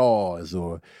about Jaws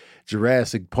or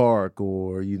Jurassic Park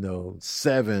or, you know,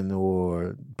 Seven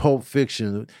or Pulp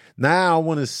Fiction. Now I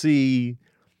want to see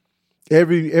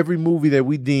every movie that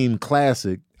we deem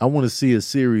classic. I want to see a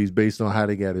series based on how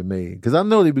they got it made, because I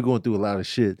know they be going through a lot of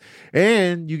shit,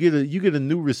 and you get a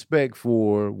new respect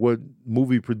for what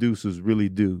movie producers really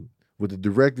do, what the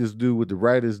directors do, what the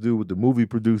writers do, what the movie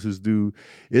producers do.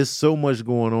 It's so much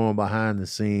going on behind the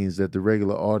scenes that the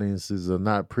regular audiences are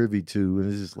not privy to,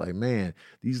 and it's just like, man,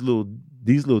 these little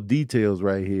details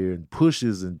right here, and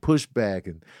pushes and pushback,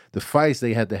 and the fights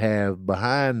they had to have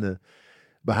behind the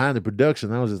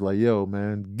production. I was just like, yo,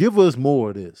 man, give us more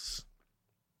of this.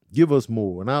 Give us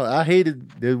more. And I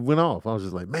hated that it went off. I was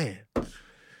just like, man,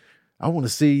 I want to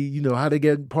see, you know, how they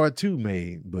get part 2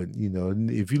 made. But, you know,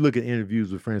 if you look at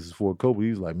interviews with Francis Ford Coppola, he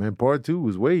was like, man, part 2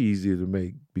 was way easier to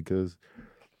make because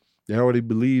they already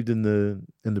believed in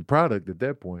the product at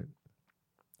that point.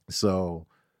 So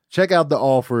check out The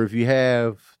Offer if you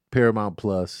have Paramount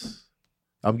Plus.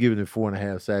 I'm giving it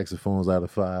 4.5 saxophones out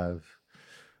of 5.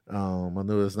 I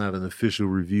know that's not an official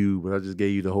review, but I just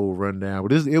gave you the whole rundown.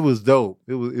 But it was dope.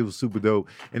 It was super dope,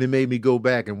 and it made me go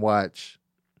back and want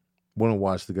to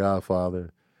watch The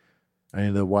Godfather. I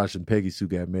ended up watching Peggy Sue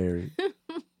Got Married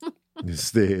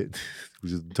instead,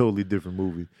 which is a totally different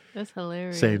movie. That's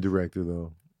hilarious. Same director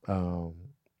though,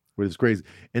 but it's crazy.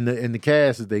 And the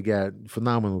cast that they got,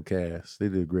 phenomenal cast. They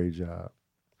did a great job.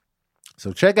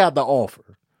 So check out The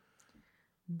Offer.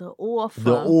 The Offer.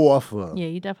 The Offer. Yeah,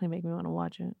 you definitely make me want to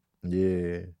watch it.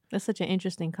 Yeah. That's such an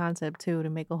interesting concept, too, to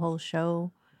make a whole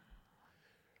show.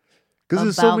 Because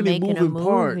there's so many making moving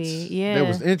parts. Yeah. That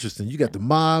was interesting. You got the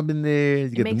mob in there. You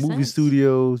got the movie sense.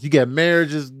 studios. You got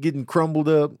marriages getting crumbled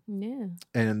up. Yeah.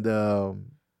 And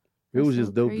it was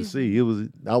just dope to see.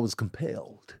 I was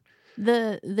compelled.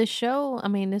 The show, I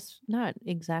mean, it's not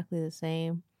exactly the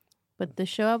same, but the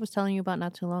show I was telling you about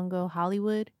not too long ago,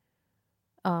 Hollywood,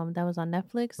 that was on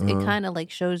Netflix. It kind of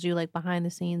like shows you like behind the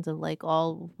scenes of like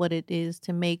all what it is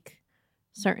to make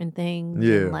certain things.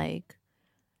 Yeah.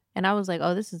 And I was like,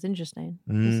 oh, this is interesting.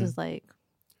 This is like,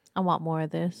 I want more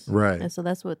of this. Right. And so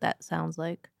that's what that sounds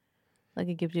like. Like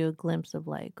it gives you a glimpse of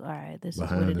like, all right, this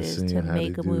Behind is what the it is scene, to how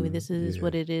make they a movie. do. This is Yeah.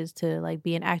 what it is to like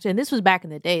be an actor. And this was back in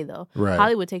the day though. Right.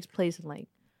 Hollywood takes place in like,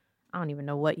 I don't even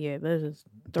know what year, but it's just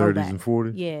 30s throwback. and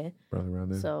 40s? Yeah. Probably around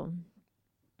there. So,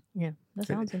 yeah, that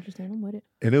sounds interesting. I'm with it.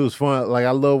 And it was fun. Like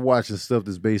I love watching stuff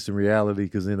that's based in reality,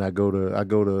 because then I go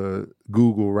to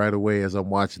Google right away as I'm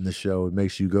watching the show. It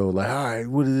makes you go like, all right,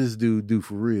 what did this dude do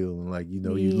for real? And like, you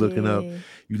know, you looking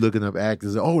up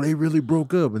actors. Oh, they really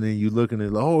broke up, and then you looking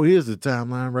at like, oh, here's the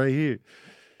timeline right here,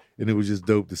 and it was just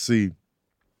dope to see.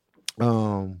 I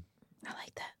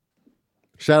like that.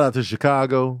 Shout out to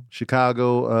Chicago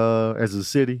as a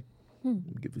city.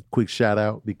 Give a quick shout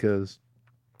out because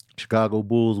Chicago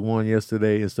Bulls won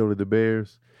yesterday, and so did the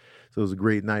Bears. So it was a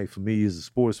great night for me as a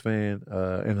sports fan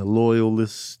and a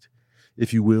loyalist,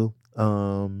 if you will.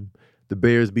 The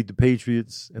Bears beat the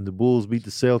Patriots, and the Bulls beat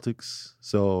the Celtics.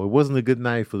 So it wasn't a good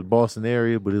night for the Boston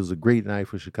area, but it was a great night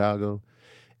for Chicago.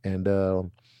 And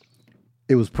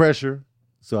it was pressure,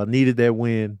 so I needed that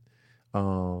win.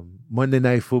 Monday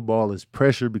Night Football is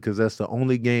pressure because that's the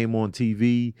only game on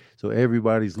TV. So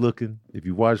everybody's looking. If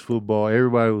you watch football,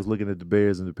 everybody was looking at the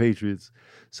Bears and the Patriots.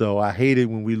 So I hate it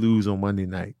when we lose on Monday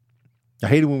night. I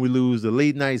hate it when we lose the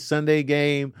late night Sunday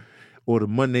game or the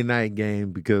Monday night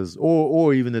game because,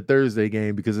 or even the Thursday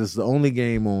game because it's the only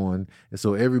game on. And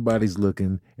so everybody's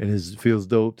looking and it feels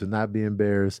dope to not be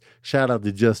embarrassed. Shout out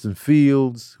to Justin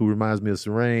Fields, who reminds me of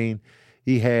Serene.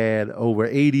 He had over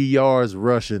 80 yards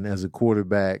rushing as a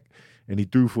quarterback, and he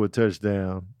threw for a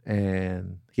touchdown,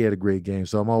 and he had a great game.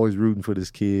 So I'm always rooting for this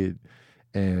kid,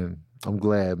 and I'm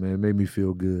glad, man. It made me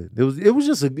feel good. It was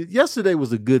just yesterday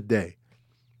was a good day.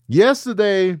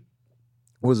 Yesterday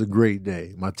was a great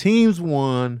day. My teams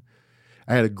won.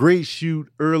 I had a great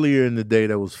shoot earlier in the day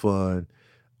that was fun.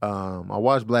 I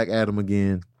watched Black Adam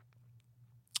again.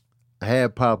 I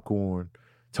had popcorn.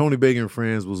 Tony Baker and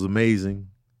Friends was amazing.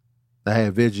 I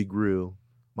had veggie grill.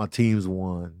 My teams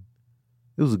won.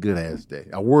 It was a good ass day.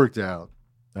 I worked out.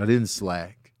 I didn't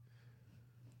slack.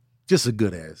 Just a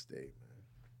good ass day, man.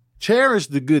 Cherish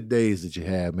the good days that you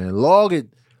have, man. Log it.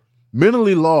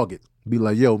 Mentally log it. Be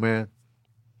like, yo, man,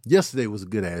 yesterday was a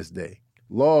good ass day.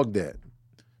 Log that.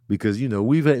 Because, you know,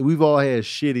 we've all had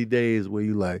shitty days where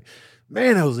you like,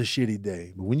 man, that was a shitty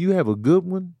day. But when you have a good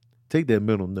one, take that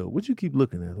mental note. What you keep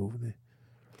looking at over there?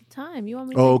 Time. You want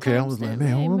me to okay. I was like,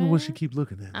 man, I wonder what she keep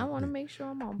looking at. I want to make sure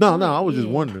I'm on. No, I was just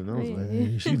wondering. I was like,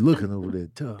 man, she's looking over there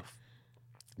tough.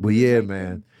 But yeah,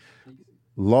 man.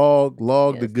 Log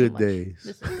the good days.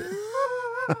 This is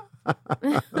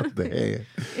The hand.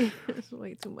 it's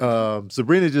way too much.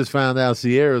 Sabrina just found out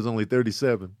Sierra's only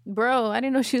 37. Bro, I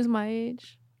didn't know she was my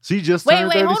age. She just Wait,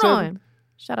 turned 37? hold on.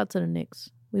 Shout out to the Knicks.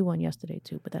 We won yesterday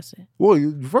too, but that's it.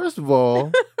 Well, first of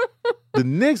all, the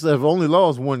Knicks have only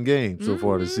lost one game so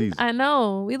far this season. I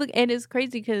know. And it's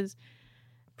crazy because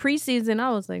preseason,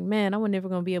 I was like, man, I was never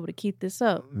going to be able to keep this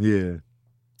up. Yeah.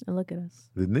 And look at us.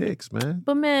 The Knicks, man.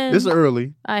 But man, It's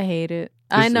early. I hate it.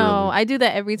 I know. early. I do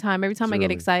that every time. Every time It's I get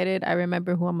early. excited, I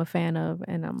remember who I'm a fan of,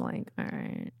 and I'm like, all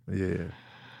right. Yeah.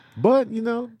 But, you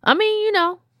know, I mean, you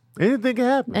know, anything can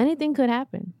happen. anything could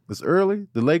happen. It's early.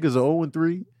 The Lakers are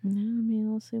 0-3. Yeah, I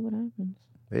mean, let's see what happens.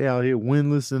 They out here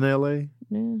winless in L.A.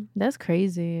 Yeah, that's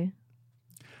crazy.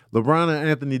 LeBron and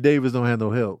Anthony Davis don't have no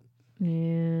help.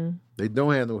 Yeah, They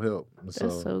don't have no help. that's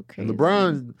so crazy.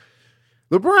 And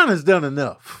LeBron has done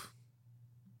enough.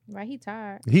 Right, he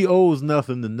tired. He owes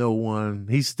nothing to no one.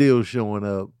 He's still showing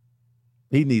up.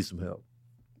 He needs some help.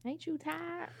 Ain't you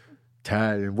tired?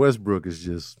 Tired. And Westbrook is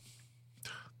just...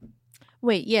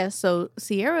 Wait, yeah. So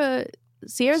Sierra's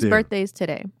Sierra. birthday is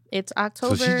today. It's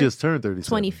October So she just turned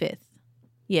 37. 25th.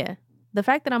 Yeah, the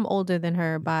fact that I'm older than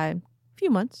her by a few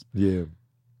months Yeah.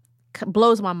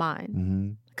 blows my mind. Mm-hmm.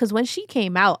 Because when she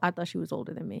came out, I thought she was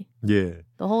older than me Yeah.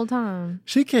 the whole time.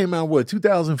 She came out,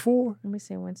 2004? Let me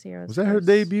see when Sierra Was that her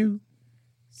debut?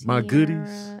 My Goodies?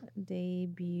 Sierra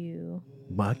debut.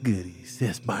 My goodies.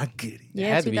 That's my goodies. It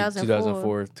Yeah, had to be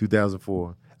 2004.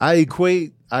 2004. I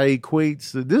equate.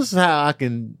 So this is how I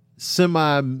can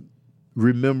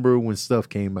remember when stuff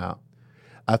came out.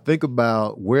 I think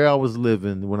about where I was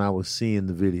living when I was seeing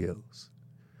the videos.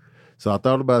 So I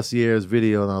thought about Sierra's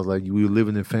video and I was like, we were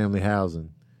living in family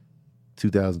housing,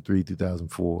 2003,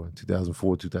 2004,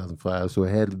 2004, 2005. So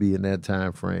it had to be in that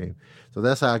time frame. So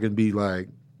that's how I can be like,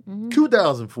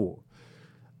 2004.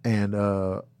 And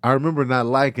I remember not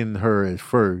liking her at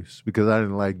first because I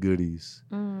didn't like Goodies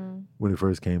when it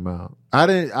first came out.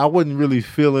 I wasn't really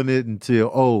feeling it until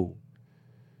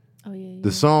Oh, yeah.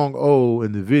 the song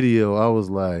in the video, I was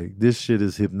like, this shit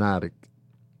is hypnotic.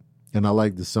 And I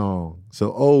like the song. So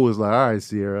was like, all right,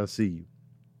 Sierra, I see you.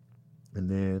 And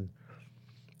then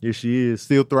here she is,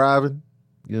 still thriving.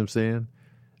 You know what I'm saying?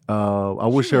 I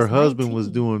wish her was husband 19. was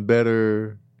doing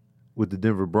better with the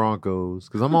Denver Broncos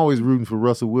because I'm always rooting for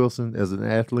Russell Wilson as an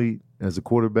athlete, as a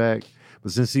quarterback.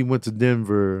 But since he went to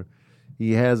Denver,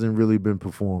 he hasn't really been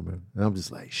performing. And I'm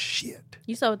just like, shit.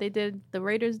 You saw what they did, the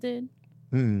Raiders did?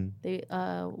 Mm. They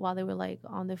while they were like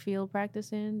on the field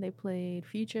practicing, they played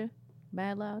Future,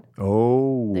 Mad Loud.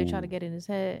 Oh. They tried to get in his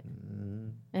head.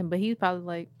 But he's probably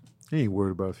like, He ain't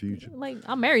worried about Future.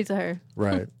 I'm married to her.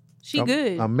 Right. She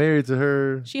good. I'm married to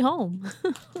her. She home.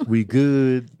 We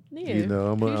good. Yeah. You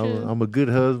know, Future. I'm a good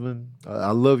husband.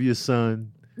 I love your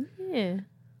son. Yeah.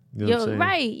 You know what I'm saying?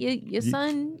 Right. Your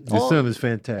son. Your son is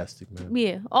fantastic, man. Yeah.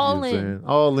 You know All what I'm in. saying?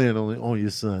 All in on your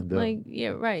son, though. Like, yeah,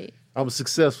 right. I'm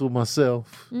successful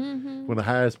myself. Mm-hmm. One of the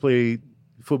highest paid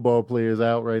football players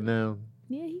out right now.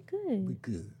 Yeah, he good. We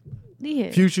good.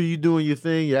 Yeah. Future, you doing your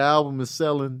thing. Your album is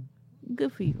selling.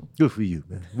 Good for you. Good for you,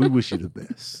 man. We wish you the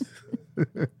best.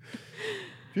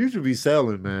 Future be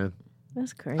selling, man.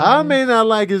 That's crazy. I may not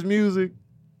like his music,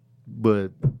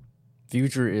 but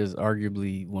Future is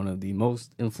arguably one of the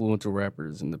most influential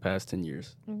rappers in the past 10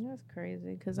 years. That's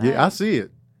crazy. Because yeah, I see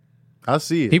it. I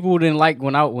see it. People didn't like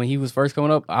when he was first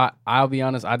coming up. I'll be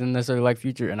honest, I didn't necessarily like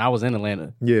Future, and I was in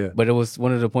Atlanta. Yeah. But it was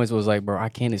one of the points where it was like, bro, I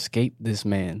can't escape this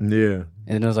man. Yeah.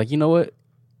 And then I was like, you know what?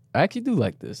 I actually do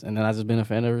like this. And then I've just been a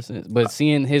fan ever since. But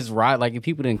seeing his ride, like if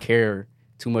people didn't care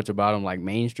too much about him, like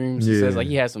mainstream, he says like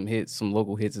he had some hits, some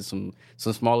local hits, and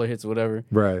some smaller hits or whatever.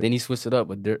 Right. Then he switched it up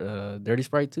with Dirty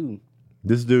Sprite 2.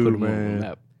 This Put dude, him on the man,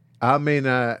 map.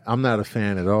 I'm not a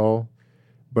fan at all,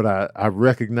 but I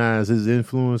recognize his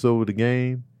influence over the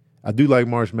game. I do like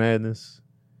March Madness,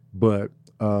 but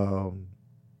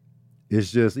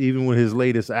it's just, even with his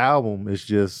latest album, it's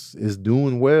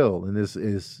doing well, and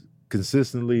it's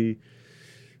consistently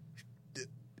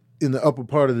in the upper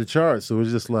part of the chart. So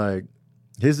it's just like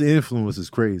his influence is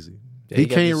crazy. Yeah, he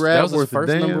got can't this- rap That was his worth a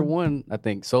first damn. number one, I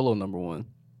think, solo number one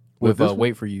With with this one?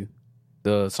 Wait For You.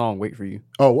 The song Wait For You.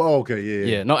 Oh, well, okay,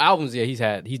 yeah. Yeah, no albums. Yeah, he's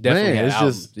definitely Man, had it's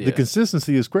albums. just yeah. the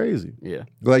consistency is crazy. yeah.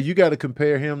 Like, you got to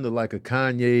compare him to like a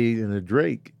Kanye and a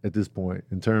Drake at this point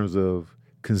in terms of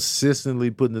consistently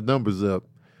putting the numbers up.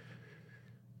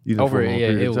 You know, for Over a long yeah,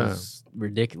 period it of time. was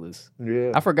ridiculous.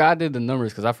 Yeah, I forgot I did the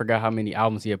numbers because I forgot how many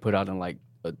albums he had put out in like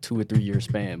a 2 or 3 year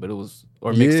span. But it was,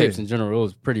 or Yeah. mixtapes in general, it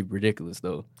was pretty ridiculous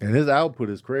though. and his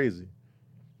output is crazy.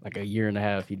 Like a year and a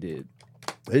half he did.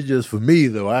 It's just for me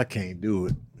though, I can't do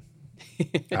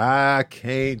it. I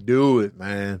can't do it,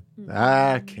 man.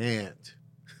 I can't.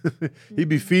 He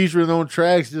be featuring on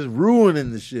tracks, just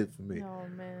ruining the shit for me. Oh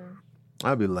man,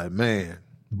 I'd be like, man.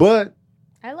 But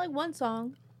I like one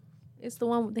song. It's the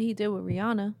one that he did with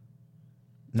Rihanna.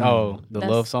 Oh, the That's-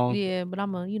 love song. Yeah, but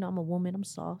I'm a woman. I'm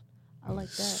soft. I like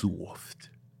that. soft.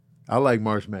 I like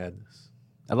March Madness.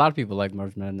 A lot of people like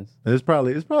March Madness. And it's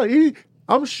probably.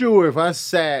 I'm sure if I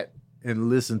sat and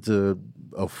listened to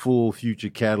a full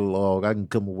Future catalog, I can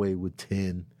come away with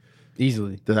 10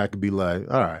 Easily. that I could be like,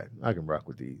 all right, I can rock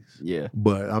with these. Yeah.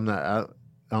 But I'm not. I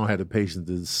don't have the patience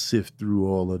to sift through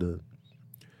all of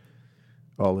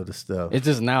the stuff. It's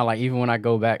just now, like, even when I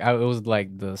go back, it was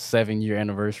like the 7-year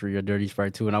anniversary of Dirty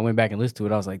Sprite 2, and I went back and listened to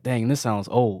it. I was like, dang, this sounds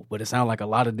old, but it sounds like a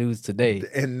lot of dudes today.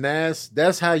 And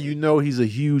that's how you know he's a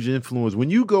huge influence. When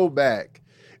you go back,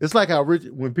 it's like how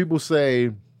when people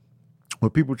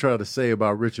try to say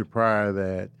about Richard Pryor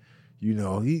that, you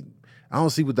know, I don't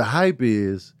see what the hype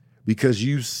is, because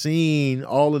you've seen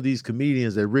all of these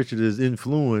comedians that Richard has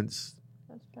influenced,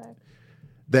 That's fact.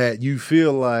 that you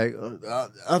feel like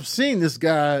I've seen this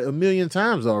guy a million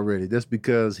times already. That's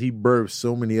because he birthed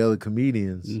so many other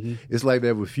comedians. Mhm. It's like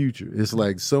that with Future. It's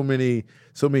like so many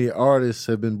artists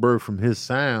have been birthed from his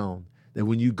sound that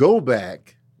when you go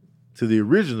back to the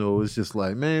original, it's just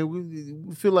like, man,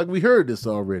 we feel like we heard this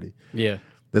already. Yeah.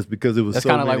 That's because it was That's so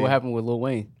kind of like many- what happened with Lil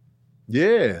Wayne.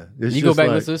 Yeah. It's You go just back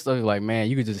and like, listen to this stuff, you're like, man,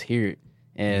 you could just hear it.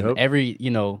 And Yep. every,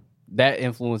 that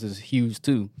influence is huge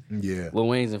too. yeah. Lil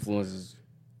Wayne's influence is,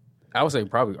 I would say,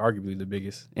 probably arguably the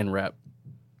biggest in rap.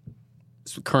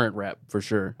 Current rap, for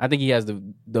sure. I think he has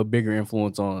the bigger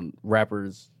influence on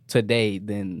rappers today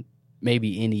than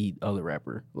maybe any other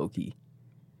rapper, low key.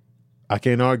 I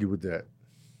can't argue with that.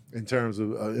 In terms of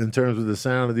the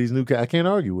sound of these new cats, I can't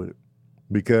argue with it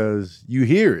because you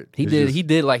hear it. He It's did. just- He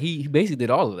did. Like he basically did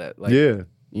all of that. Like,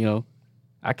 yeah.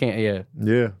 I can't. Yeah.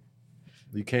 Yeah.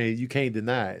 You can't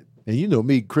deny it. And you know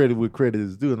me, credit where credit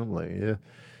is due. And I'm like, yeah,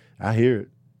 I hear it.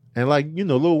 And like,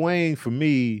 Lil Wayne, for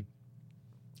me,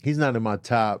 he's not in my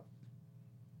top.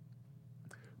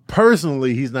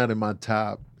 Personally, he's not in my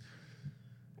top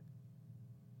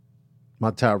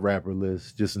rapper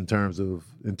list, just in terms of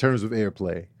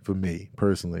airplay for me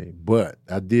personally. But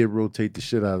I did rotate the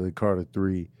shit out of the Carter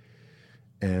 3.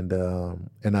 And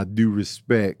I do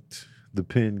respect the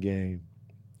pen game.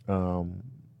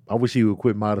 I wish he would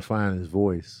quit modifying his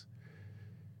voice.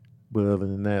 But other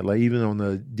than that, like even on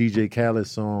the DJ Khaled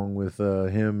song with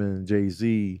him and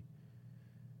Jay-Z,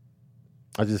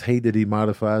 I just hate that he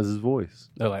modifies his voice.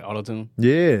 They're like auto tune.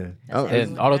 Yeah. That's I-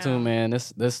 And auto tune, man.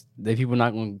 This they people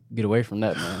not gonna get away from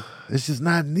that, man. it's just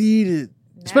not needed.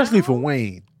 Especially Now? for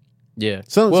Wayne. Yeah.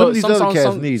 Some of these other songs,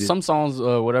 cats need it. some songs,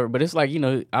 whatever. But it's like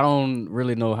I don't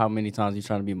really know how many times he's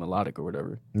trying to be melodic or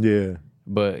whatever. Yeah.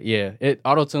 But yeah, it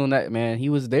auto tune that, man. He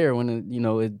was there when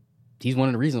he's one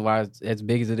of the reasons why it's as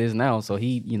big as it is now. So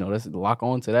he, let's lock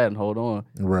on to that and hold on.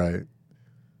 Right.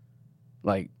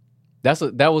 Like that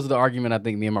was the argument I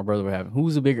think me and my brother were having.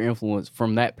 Who's the bigger influence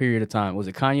from that period of time? Was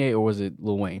it Kanye or was it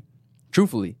Lil Wayne?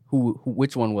 Truthfully,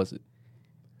 which one was it?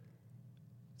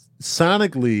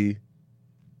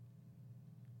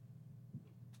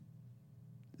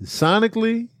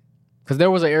 Sonically, Because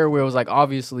there was an era where it was like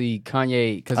obviously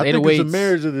Kanye. Because I think 808s, it's a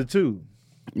marriage of the two.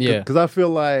 yeah, Because I feel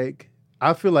like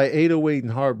 808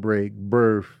 and Heartbreak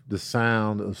birthed the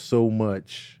sound of so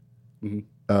much,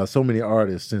 so many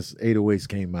artists since 808s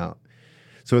came out.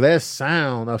 So that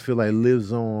sound, I feel like,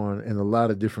 lives on in a lot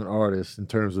of different artists in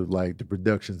terms of like the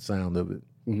production sound of it,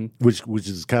 which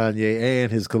is Kanye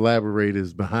and his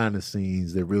collaborators behind the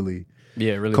scenes that really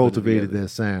really cultivated that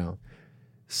sound.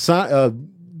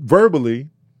 Verbally,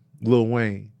 Lil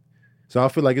Wayne. So I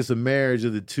feel like it's a marriage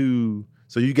of the two.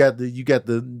 So you got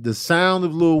the sound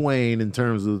of Lil Wayne in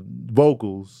terms of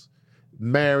vocals,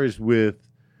 married with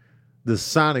the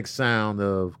sonic sound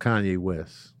of Kanye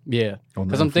West. Yeah, On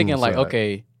the because I'm thinking like, influence side.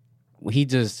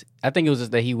 okay, I think it was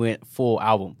just that he went full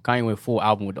album. Kanye went full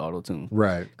album with the auto-tune.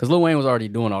 Right. Because Lil Wayne was already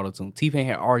doing auto-tune. T-Pain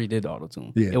had already did the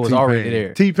auto-tune. Yeah. It was T-Pain. already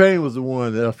there. T-Pain was the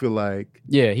one that I feel like,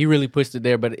 Yeah, he really pushed it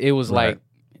there, but it was Right. like,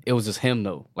 it was just him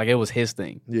though. Like it was his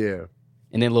thing. yeah.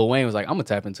 And then Lil Wayne was like, I'm going to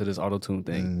tap into this auto-tune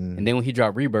thing. And then when he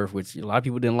dropped Rebirth, which a lot of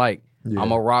people didn't like, Yeah.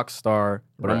 I'm a rock star,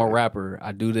 but I'm a Right. rapper.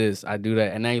 I do this, I do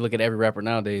that. And now you look at every rapper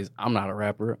nowadays, I'm not a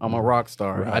rapper. I'm a rock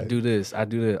star. I Right. do this, I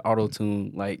do the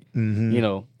auto-tune. Like, Mhm. you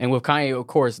know. And with Kanye, of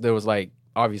course, there was like,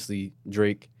 obviously,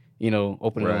 Drake, you know,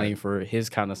 opening the Right. lane for his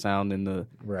kind of sound and the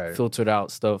Right. filtered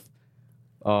out stuff.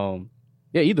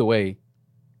 Yeah, either way,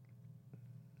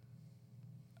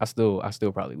 I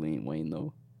still probably lean Wayne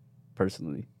though,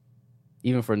 personally.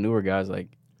 Even for newer guys,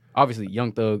 like obviously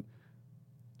Young Thug.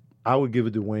 I would give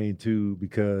it to Wayne too,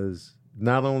 because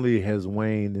not only has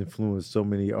Wayne influenced so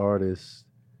many artists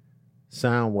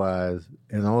sound wise,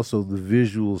 and also the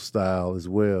visual style as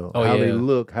well. Oh, how they yeah.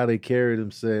 look, how they carry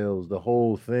themselves, the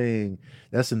whole thing.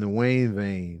 That's in the Wayne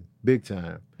vein, big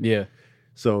time. Yeah,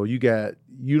 So you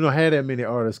don't have that many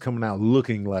artists coming out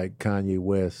looking like Kanye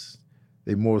West.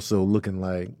 They more so looking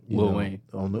like Lil Wayne.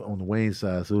 on the Wayne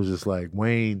side. So it was just like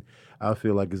Wayne, I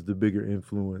feel like, is the bigger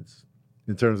influence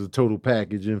in terms of total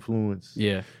package influence.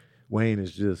 yeah, Wayne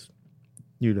is just,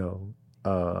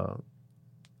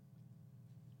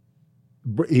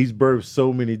 he's birthed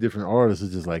so many different artists.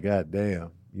 It's just like, God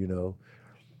damn,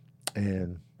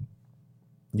 and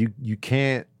you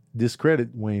can't discredit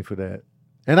Wayne for that.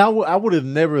 And I would have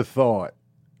never thought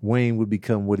Wayne would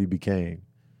become what he became.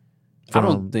 I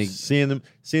don't think seeing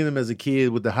him as a kid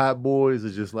with the Hot Boys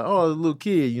is just like, oh, a little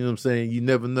kid. You know what I'm saying? You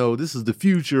never know. This is the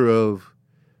future of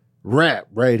rap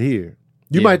right here.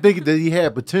 You Yeah. might think that he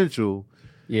had potential.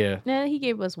 yeah. Yeah, he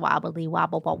gave us wobbly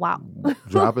wobble wobble.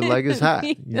 Drop it like it's hot.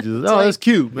 You just, It's oh, like- that's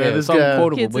cute, man. Yeah, this something guy.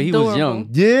 quotable, Kid's but he was adorable. young.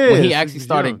 Yeah. When he actually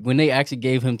started, when they actually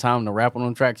gave him time to rap on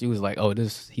them tracks, he was like, "Oh,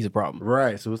 he's a problem."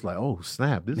 Right. So it's like, oh,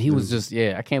 snap. This He was dude- just,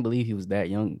 I can't believe he was that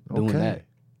young doing okay. that.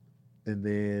 And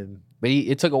then But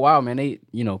it took a while, man.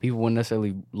 People weren't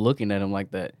necessarily looking at him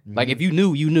like that. Like if you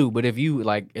knew, you knew. But if you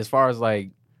like, as far as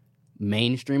like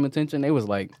mainstream attention, they was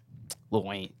like Lil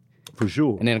Wayne. for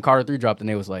sure. And then Carter 3 dropped, and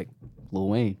they was like Lil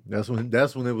Wayne. That's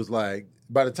when it was like,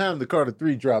 by the time the Carter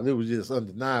 3 dropped, it was just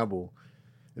undeniable.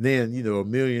 And then, a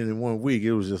million in 1 week,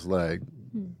 it was just like,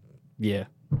 Yeah,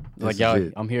 This like is y'all,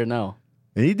 it. I'm here now.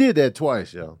 and he did that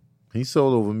twice, y'all. He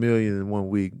sold over 1 million in 1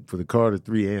 week for the Carter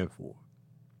 3 and 4.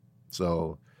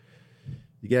 So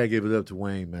you gotta give it up to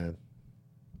Wayne, man.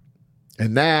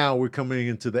 And now we're coming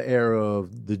into the era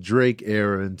of the Drake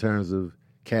era in terms of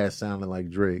cats sounding like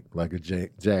Drake, like a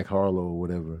Jack Harlow or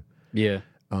whatever. Yeah,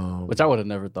 which I would have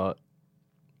never thought.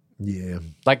 Yeah.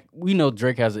 Like we know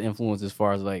Drake has an influence as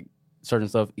far as like certain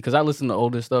stuff because I listen to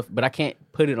older stuff, but I can't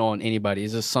put it on anybody.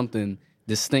 It's just something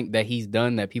distinct that he's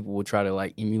done that people will try to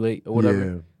like emulate or whatever.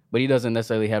 Yeah. But he doesn't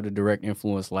necessarily have the direct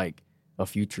influence like a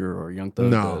Future or Young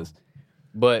Thug No. does.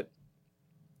 But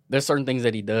there's certain things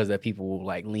that he does that people will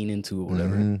like lean into or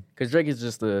whatever. Mhm. Because Drake is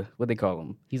just what they call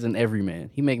him. He's an everyman.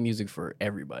 He make music for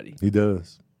everybody, He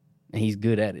does. and he's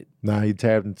good at it. Now he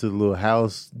tapped into the little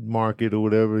house market or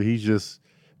whatever. He's just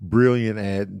brilliant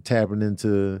at tapping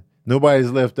into.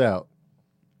 Nobody's left out.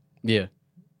 Yeah,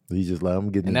 He's just like,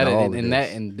 I'm getting and into all of and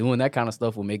this. doing that kind of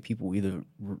stuff will make people either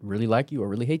really like you or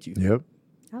really hate you. Yep.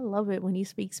 I love it when he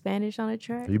speaks Spanish on a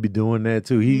track. He be doing that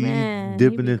too. He Man, he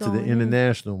dipping be into the going in.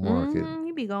 international market.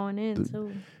 He be going in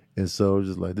too. And so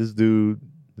just like this dude's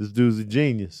a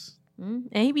genius. And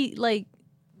he be like,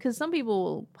 because some people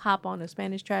will hop on a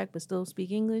Spanish track but still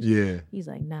speak English. Yeah. He's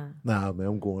like, nah, Nah, man,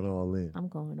 I'm going all in. I'm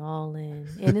going all in.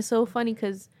 And it's so funny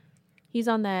because he's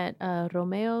on that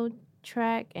Romeo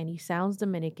track and he sounds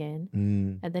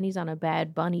Dominican. And then he's on a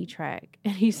Bad Bunny track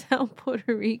and he sounds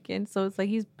Puerto Rican. So it's like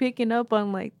he's picking up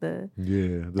on like the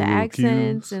little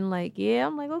accents cues. and like, yeah,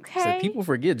 I'm like, okay. So people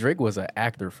forget Drake was an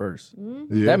actor first.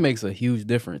 Yeah. That makes a huge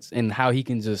difference in how he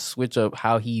can just switch up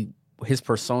how he his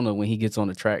persona when he gets on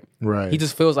the track. Right. He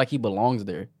just feels like he belongs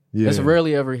there. Yeah. It's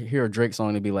rarely ever hear a Drake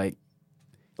song to be like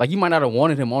you might not have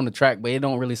wanted him on the track, but it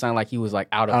don't really sound like he was like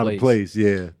out of place.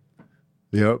 Yeah.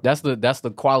 Yep. That's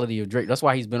the quality of Drake. That's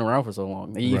why he's been around for so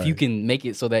long. If Right. you can make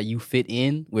it so that you fit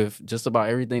in with just about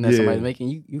everything that somebody's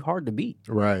making, you hard to beat.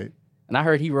 Right. And I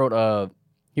heard he wrote have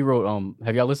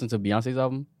y'all listened to Beyonce's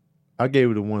album? I gave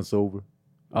it a once over.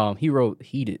 He wrote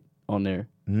Heated on there.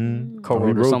 Mm.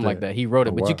 Co-wrote or something like that. He wrote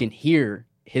it, Oh, but wow. you can hear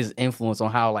his influence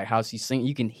on how she sing.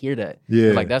 You can hear that.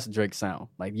 Yeah. Like that's Drake's sound.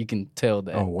 Like you can tell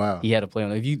that Oh, wow. he had to play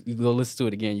on it. If you go listen to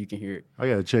it again, you can hear it. I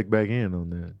got to check back in on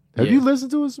that. Have Yeah. you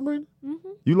listened to it, Sabrina? Mm-hmm.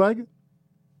 You like it?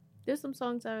 There's some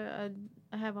songs I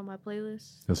have on my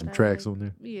playlist. There's some that I tracks like. on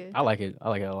there. Yeah. I like it. I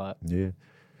like it a lot. Yeah.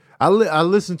 I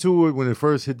listened to it when it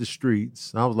first hit the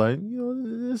streets. I was like,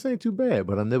 this ain't too bad,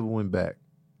 but I never went back.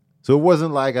 So it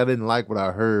wasn't like I didn't like what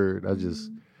I heard. I just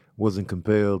wasn't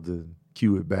compelled to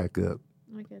cue it back up.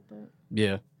 I get that.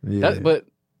 Yeah. Yeah. But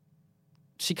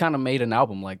she kind of made an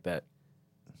album like that.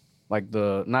 Like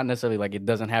not necessarily like it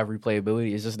doesn't have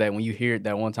replayability. It's just that when you hear it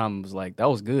that one time, it was like, that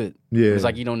was good. Yeah. It's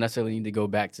like you don't necessarily need to go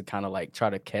back to kind of like try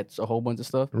to catch a whole bunch of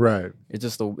stuff. Right. It's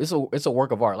just it's a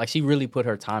work of art. Like she really put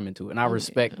her time into it. And I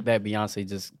respect that Beyonce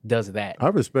just does that. I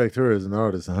respect her as an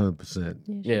artist 100%.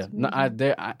 Yeah. No,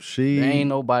 there She ain't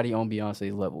nobody on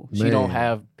Beyonce's level. She don't Man.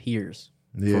 have peers.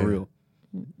 Yeah. For real.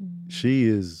 She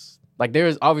is. Like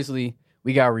there's obviously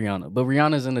we got Rihanna, but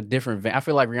Rihanna's in a different vein. I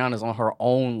feel like Rihanna's on her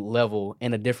own level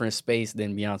in a different space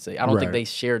than Beyonce. I don't think Right. they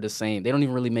share the same. They don't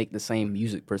even really make the same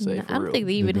music per se. No, For I don't real. think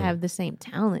they even don't. have the same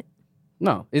talent.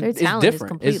 No, Their it's talent is different.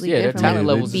 completely Their different. talent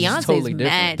Yeah, levels is Beyonce's totally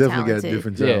mad different. Definitely talented. got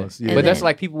different Yeah, talents. Yeah. And but that's then-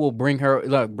 like people will bring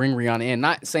Rihanna in.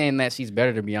 Not saying that she's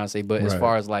better than Beyonce, but as Right.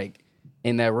 far as like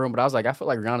in that room. But I was like, I feel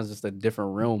like Rihanna's just a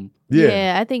different room.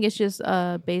 Yeah. I think it's just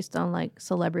based on like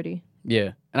celebrity.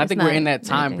 Yeah, and I It's think we're in not that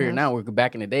time anything period else. now. Where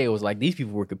back in the day, it was like these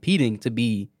people were competing to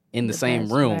be in the same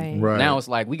best, room. right. Right. Now it's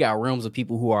like we got rooms of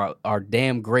people who are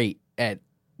damn great at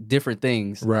different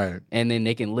things, Right. and then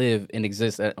they can live and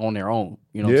exist on their own.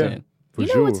 You know Yeah. what I'm saying? For You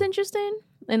know sure. what's interesting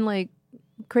and like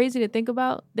crazy to think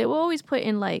about? They will always put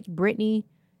in like Britney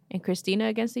and Christina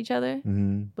against each other,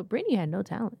 Mm-hmm. but Britney had no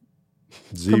talent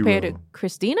Zero. compared to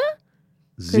Christina.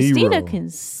 Zero. Christina can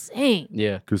sing.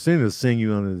 Yeah, Christina sing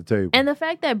you under the table. And the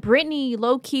fact that Britney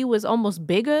low key was almost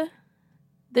bigger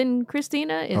than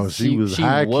Christina is Oh, she was she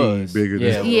high was. key bigger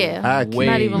Yeah. than Yeah. high key. Way-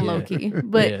 not even yeah. low key.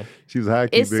 But yeah. She was high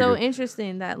key it's bigger. so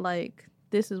interesting that like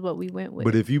this is what we went with.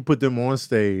 But if you put them on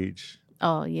stage,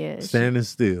 oh yeah, standing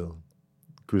still,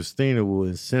 Christina will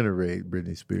incinerate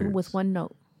Britney Spears. with one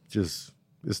note. Just,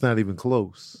 it's not even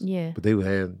close. Yeah. But they would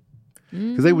have,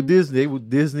 because they were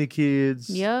Disney kids.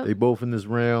 Yep. They both in this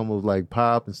realm of like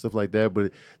pop and stuff like that,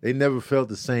 but they never felt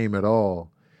the same at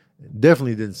all.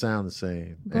 Definitely didn't sound the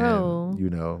same. Bro.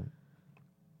 And,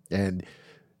 and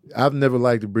I've never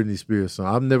liked a Britney Spears song.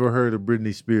 I've never heard a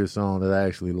Britney Spears song that I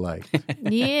actually liked.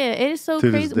 Yeah, it is so To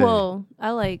this crazy. day. Well,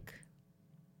 I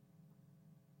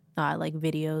like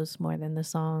videos more than the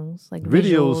songs. Like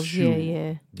Videos, visuals. shoot.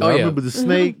 Yeah. But Oh, I yeah. remember the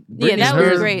snake. Yeah, that was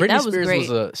Spears- great. Britney That was Spears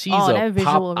great. she's Oh, a that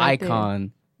visual pop right there.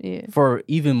 icon. Yeah. For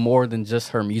even more than just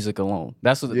her music alone.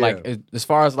 That's what, Yeah. like as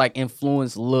far as like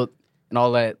influence, look, and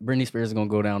all that. Britney Spears is gonna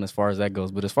go down as far as that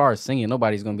goes. But as far as singing,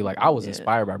 nobody's gonna be like, I was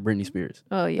inspired by Britney Spears.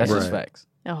 Oh yeah. That's just Right. facts.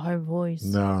 Oh, her voice.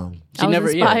 No. She I was never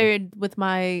inspired with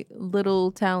my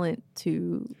little talent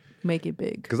to make it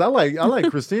big. Because I like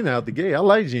Christina out the gate. I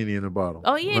like Genie in the Bottle.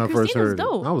 Oh, yeah, when I first Christina's heard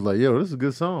dope. it. I was like, yo, this is a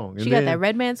good song. And She got then- that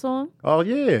Redman song. Oh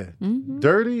yeah, Mm-hmm.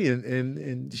 Dirty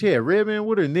and she had Redman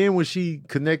with her. And then when she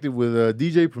connected with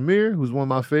DJ Premier, who's one of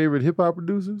my favorite hip hop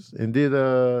producers, and did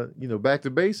Back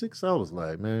to Basics, I was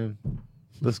like, man,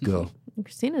 let's go.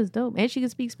 Christina's dope, and she can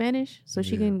speak Spanish, so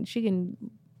she Yeah. can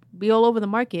be all over the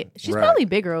market. She's Right. probably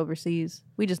bigger overseas.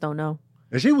 We just don't know.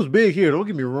 And she was big here. Don't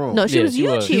get me wrong. No, she was She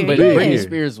huge here. But big Britney here.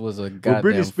 Spears was a but goddamn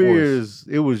Britney force. Spears,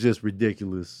 it was just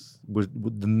ridiculous with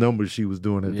the numbers she was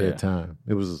doing at Yeah. that time.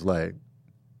 It was just like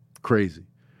crazy.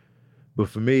 But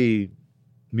for me,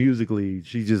 musically,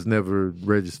 she just never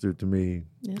registered to me.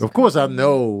 It's Of course, I crazy.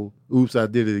 know "Oops, I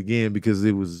Did It Again" because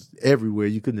it was everywhere.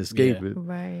 You couldn't escape Yeah. it.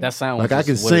 Right. That sound was Like I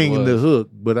just can what it sing the was. hook,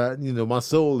 but my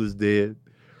soul is dead.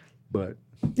 But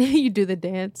you do the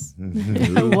dance.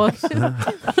 I Walk-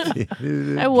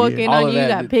 I walk in All on of you, you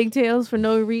that- got pigtails for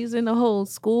no reason. The whole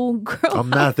school girl. I'm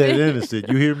not that innocent.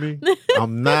 You hear me?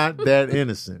 I'm not that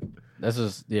innocent. That's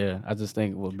just I just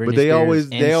think Britney But they Spears, always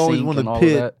NSYNC want and to all of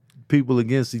pit that. people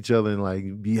against each other and like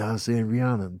Beyonce and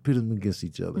Rihanna, pit them against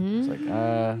each other. Mhm. It's like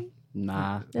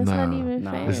nah. That's not Nah. even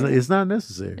Nah. fair. It's not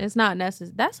necessary. It's not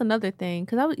necessary. That's another thing.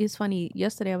 Because it's funny.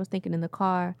 Yesterday I was thinking in the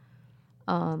car.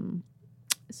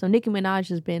 So Nicki Minaj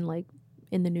has been like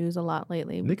in the news a lot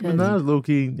lately. Nicki because- Minaj low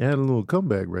key had a little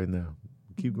comeback right now.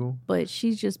 Keep going. But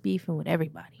she's just beefing with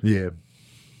everybody. Yeah,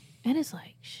 And it's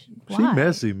like, she why?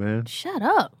 messy, man. Shut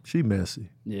up. She messy.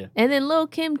 Yeah. And then Lil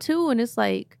Kim too. And it's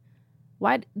like,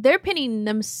 why? They're pitting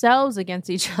themselves against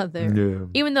each other. Yeah,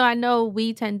 Even though I know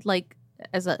we tend, like,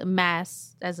 as a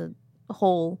mass, as a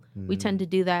whole, we tend to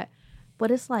do that. But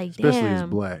it's like, especially as damn.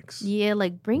 blacks. Yeah,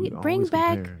 like bring We bring always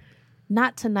back comparing.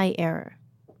 Not Tonight era.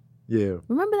 Yeah.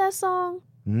 Remember that song?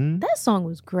 Mhm. That song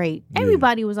was great. Yeah.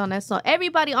 Everybody was on that song.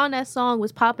 Everybody on that song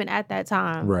was popping at that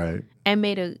time. Right. And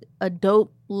made a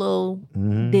dope little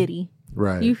Mhm. ditty.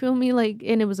 Right. You feel me? Like,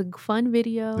 and it was a fun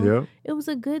video. Yep. It was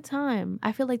a good time.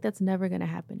 I feel like that's never gonna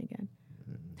happen again.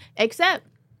 Except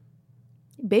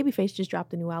Babyface just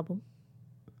dropped a new album.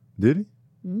 Did he?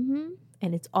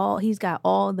 And he's got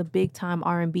all the big time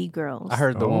R&B girls. I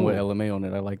heard the one with Oh. LMA on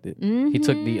it. I liked it. Mhm. He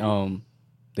took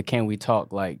the Can We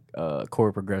Talk like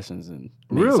chord progressions and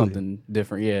made Really? something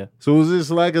different. Yeah. So is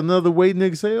this like another Wait and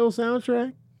Exhale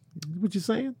soundtrack? What you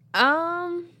saying?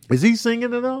 Is he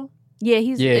singing at all? Yeah,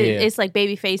 Yeah. it's like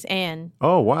Babyface and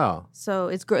Oh wow. so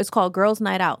it's called Girls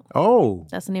Night Out. Oh.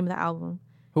 That's the name of the album.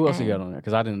 Who else he And- got on there?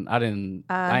 Because I didn't He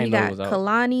know it got was out.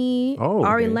 Kalani, Oh,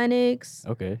 Ari okay. Lennox.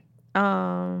 Okay.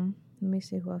 Let me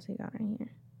see who else he got right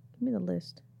here. Give me the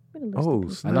list. Give me the list. Oh, of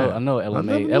people. snap. I know I LMA.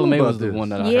 never knew LMA about was the this. one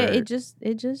that I Yeah, heard.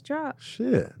 it just dropped.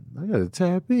 Shit. I gotta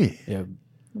tap in. Yeah.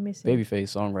 Let me see. Babyface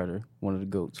songwriter, one of the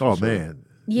goats. for Oh sure. man.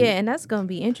 Yeah, and that's gonna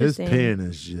be His interesting. pen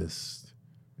is just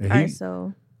and All he, right,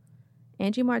 so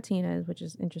Angie Martinez, which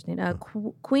is interesting.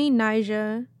 Queen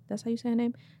Naija, that's how you say her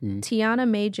name. Mhm. Tiana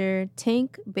Major,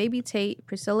 Tink, Baby Tate,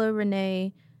 Priscilla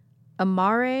Renee,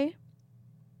 Amare,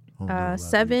 I don't know a lot of these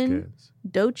Seven. cats.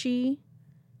 Doechii,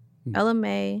 Hmm.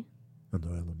 LMA, I know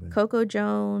LMA. Coco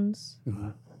Jones.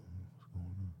 Mhm.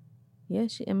 Yeah,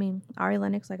 Ari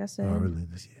Lennox, like I said. Ari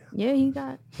Lennox, yeah. Yeah, he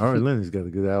got. Ari Lennox got a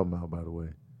good album out, by the way.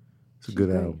 It's a she's good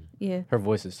great. album. Yeah. Her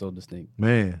voice is so distinct.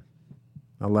 Man,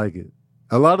 I like it.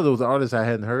 A lot of those artists I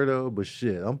hadn't heard of, but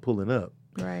shit, I'm pulling up.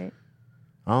 Right.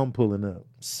 I'm pulling up.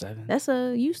 7. That's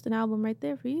a Houston album right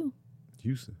there for you.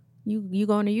 Houston. You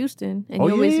going to Houston and Oh,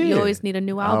 you yeah. always need a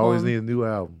new I album. always need a new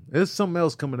album. There's something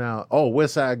else coming out. Oh,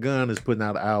 West Side Gun is putting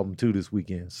out an album too this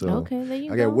weekend. So Okay, there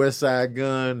you I go. got West Side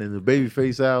Gun and the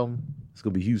Babyface album. It's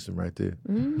gonna be Houston right there.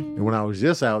 Mhm. And when I was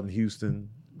just out in Houston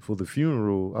for the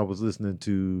funeral, I was listening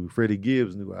to Freddie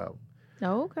Gibbs' new album.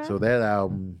 Oh, okay. So that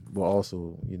album will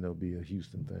also, be a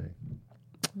Houston thing.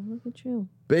 Look at you.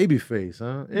 Babyface,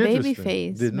 huh? Interesting.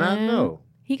 Babyface, Did not man. know.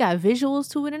 He got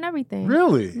visuals to it and everything.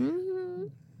 Really? hmm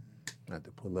I have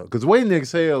to pull up because Wait and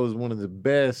Exhale is one of the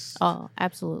best Oh,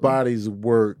 absolutely. bodies of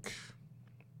work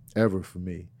ever for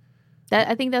me.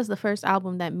 I think that's the first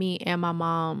album that me and my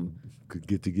mom Could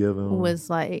get together on. was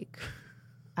like,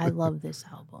 I love this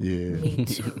album. Yeah. Me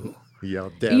too.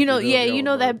 Y'all You know, dapped it yeah, up, you y'all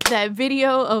know like- that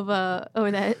video of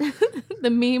or that the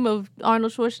meme of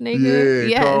Arnold Schwarzenegger. Yeah,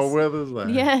 yes. Carl Weathers.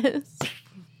 Like, Yes.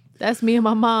 That's me and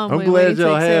my mom. I'm with glad Waiting to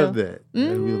y'all Exhale. have that.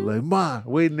 And we were like, Ma,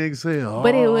 Wait and Exhale.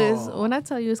 But it was Oh. when I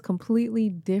tell you it's completely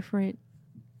different.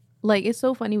 Like, it's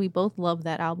so funny. We both love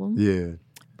that album, Yeah.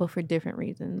 but for different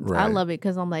reasons. I Right. love it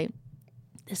because I'm like,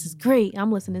 this is great.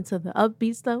 I'm listening to the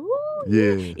upbeat stuff. Woo,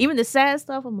 Yeah. Even the sad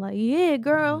stuff, I'm like, yeah,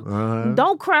 girl, Uh-huh.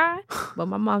 don't cry. But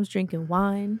my mom's drinking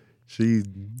wine She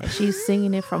and she's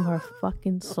singing it from her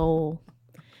fucking soul.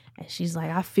 And she's like,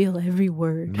 I feel every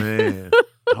word. Man,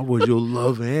 I was your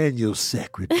lover and your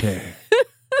secretary.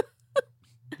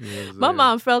 You know what I'm My saying?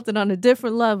 mom felt it on a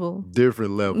different level.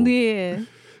 Different level. Yeah.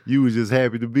 You was just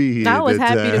happy to be here. I at was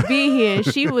that happy time. to be here.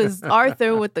 She was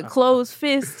Arthur with the closed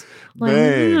fist. Like,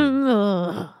 Man.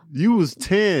 ugh. You was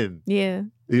 10, Yeah.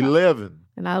 11.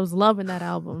 And I was loving that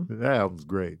album. That album's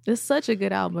great. It's such a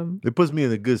good album. It puts me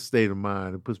in a good state of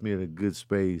mind. It puts me in a good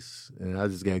space. And I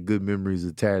just got good memories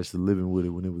attached to living with it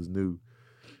when it was new.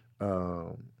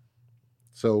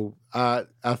 So I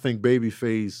think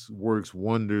Babyface works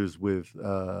wonders with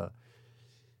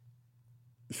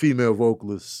female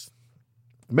vocalists,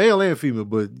 male and female,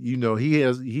 but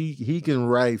he can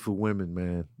write for women,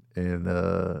 man. And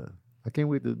I can't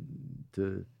wait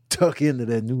to tuck into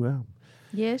that new album.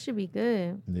 Yeah, it should be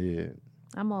good. Yeah.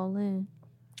 I'm all in.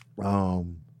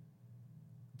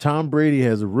 Tom Brady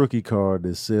has a rookie card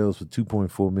that sells for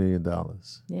 $2.4 million.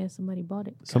 Yeah, somebody bought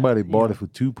it. Somebody damn. bought it for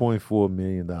 $2.4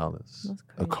 million. That's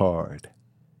A crazy. card.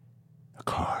 A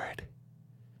card.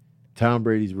 Tom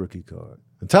Brady's rookie card.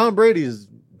 And Tom Brady is,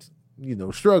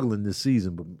 struggling this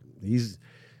season, but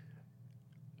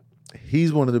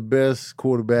he's one of the best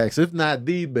quarterbacks, if not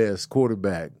the best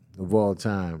quarterback of all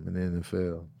time in the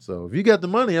NFL. So if you got the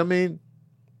money, I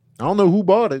don't know who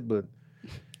bought it, but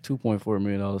 $2.4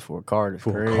 million for a card is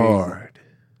for crazy. a card.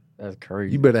 That's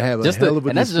crazy. You better have a hell of a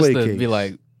and that's display just to case. be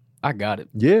like, I got it.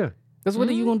 Yeah. Because what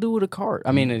are you gonna do with a card?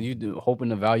 I mean, are you hoping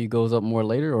the value goes up more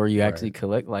later, or you actually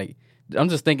collect? Like, I'm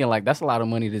just thinking like that's a lot of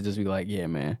money to just be like, yeah,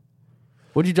 man.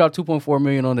 What'd you drop $2.4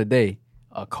 million on today?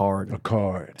 A card. A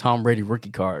card. Tom Brady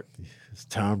rookie card. It's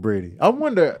Tom Brady. I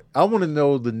want to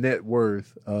know the net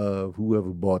worth of whoever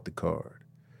bought the card.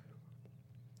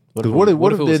 Because what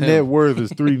if it was their him? net worth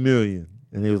is $3 million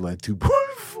and it was like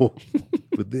 2.4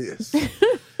 for this?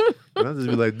 And I'll just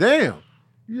be like, damn,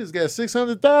 you just got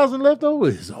 600,000 left over.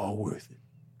 It's all worth it.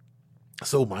 I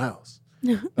sold my house.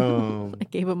 I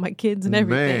gave up my kids and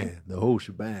everything. Man, the whole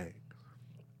shebang.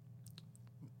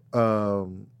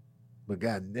 But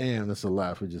goddamn, that's a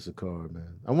lot for just a card,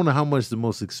 man. I wonder how much the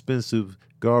most expensive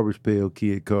Garbage Pail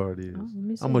Kid card is. Oh, let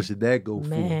me How see. much did that go for?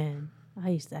 Man, I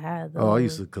used to have those. Oh, I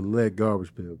used to collect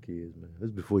Garbage Pail Kids, man.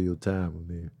 That's before your time,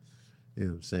 man. You know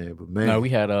what I'm saying? But man, No, we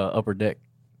had Upper Deck.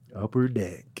 Upper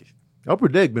Deck. Upper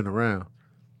Deck been around.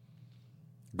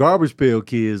 Garbage Pail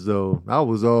Kids, though, I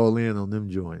was all in on them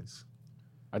joints.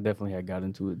 I definitely had got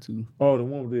into it too. Oh, the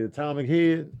one with the atomic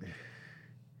head?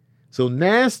 So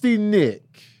Nasty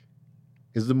Nick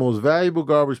is the most valuable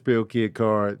Garbage Pail Kid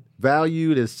card,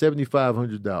 valued at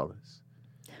 $7,500.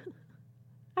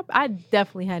 I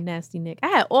definitely had Nasty Nick. I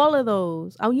had all of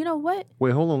those. Oh, you know what?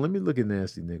 Wait, hold on. Let me look at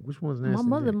Nasty Nick. Which one's Nasty My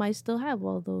mother Nick? might still have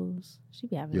all those. She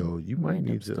be having. Yo, you might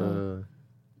random need stuff. to...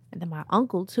 And then my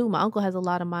uncle too. My uncle has a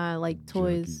lot of my like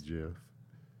toys. Junkie Jeff.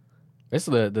 It's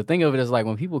the thing of it is like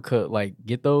when people could like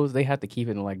get those, they have to keep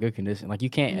it in like good condition. Like you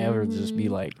can't ever just be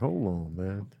like, Hold on,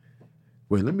 man.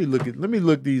 Wait, let me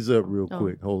look these up real Oh.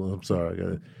 quick. Hold on. I'm sorry. I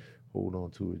gotta hold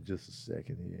on to it just a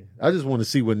second here. I just want to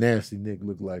see what Nasty Nick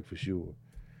looked like for sure.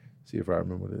 See if I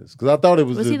remember this. Because I thought it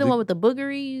was Was he the one with the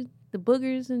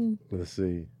boogers and? Let's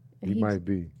see. He He's- might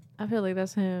be. I feel like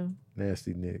that's him.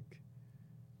 Nasty Nick.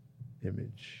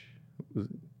 Image. Was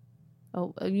it?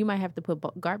 Oh, you might have to put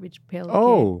garbage pail. Kid.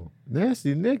 Oh,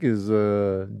 Nasty Nick is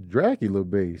Dracula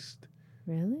based.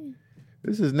 Really?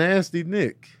 This is Nasty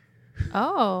Nick.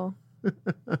 Oh,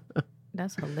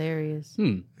 that's hilarious.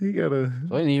 He got a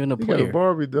so ain't even a he got a player.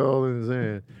 Barbie doll in his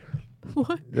hand.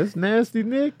 What? That's Nasty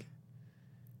Nick.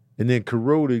 And then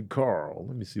Corroded Carl.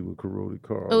 Let me see what Corroded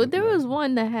Carl. Oh, looked there like. was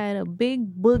one that had a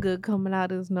big booger coming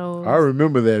out his nose. I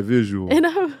remember that visual. And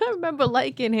I remember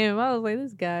liking him. I was like,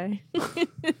 this guy.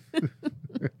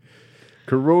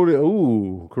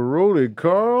 Corroded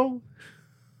Carl.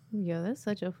 Yo, that's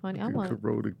such a funny. I want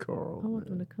Corroded Carl.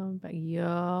 them man. to come back.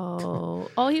 Yo.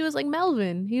 Oh, he was like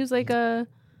Melvin. He was like a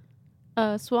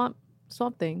swamp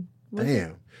thing. Was it?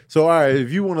 Damn. So all right,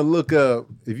 if you want to look up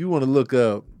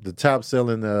the top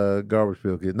selling Garbage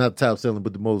Pail Kid, not top selling,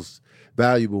 but the most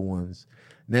valuable ones.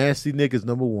 Nasty Nick is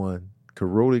number one.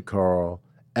 Corroded Carl,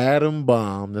 Atom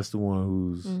Bomb. That's the one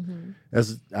who's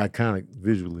that's iconic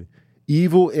visually.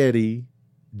 Evil Eddie,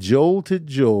 Jolted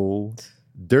Joel,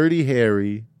 Dirty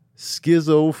Harry,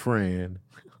 Schizo Fran,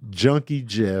 Junkie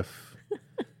Jeff,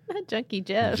 Junkie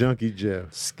Jeff. Junkie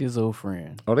Jeff.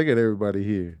 Schizophrenic. Oh, they got everybody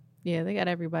here. Yeah, they got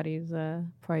everybody's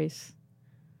price.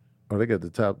 Oh, they got the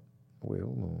top. Wait,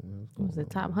 hold on. What was it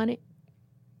top 100?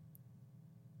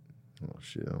 Oh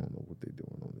shit, I don't know what they're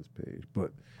doing on this page,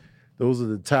 but those are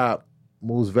the top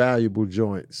most valuable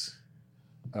joints.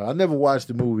 I never watched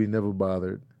the movie, never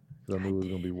bothered because I knew it was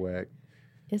gonna be whack.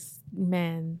 It's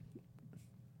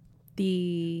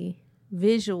the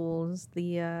visuals,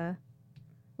 the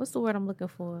what's the word I'm looking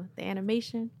for? The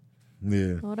animation,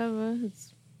 Yeah, whatever.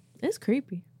 It's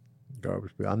creepy.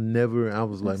 garbage. I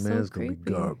was like, That's man, so it's gonna be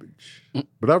creepy. garbage.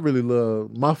 But I really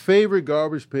love my favorite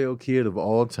Garbage Pail Kid of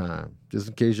all time. Just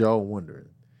in case y'all wondering,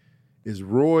 is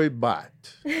Roy Bott.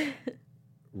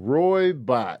 Roy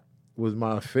Bott was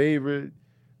my favorite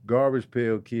Garbage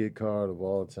Pail Kid card of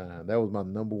all time. That was my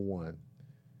number one.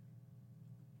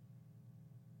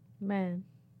 Man,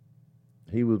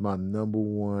 He was my number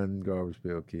one Garbage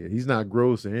Pail Kid. He's not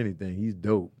gross or anything. He's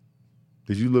dope.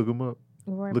 Did you look him up?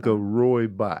 Look up Roy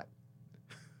Bott.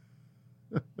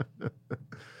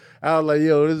 I was like,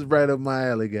 yo, this is right up my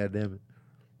alley, goddammit.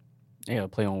 They gotta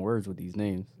play on words with these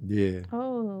names. Yeah,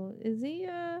 Oh, is he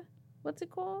what's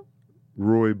it called?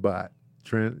 Roy Bott.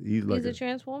 He's like He's a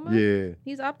transformer? yeah.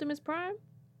 He's Optimus Prime?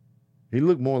 He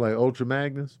looked more like Ultra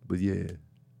Magnus, but yeah,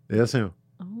 that's him.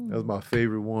 Oh, That was my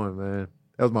favorite one, man.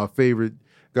 That was my favorite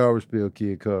Garbage Pail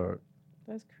Kid card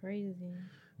that's crazy.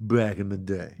 back in the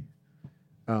day.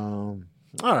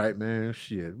 All right, man.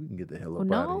 Shit, we can get the hell Well,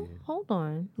 up out no, of here. hold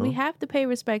on. Huh? We have to pay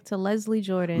respect to Leslie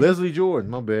Jordan. Leslie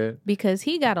Jordan, my bad. because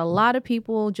he got a lot of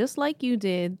people just like you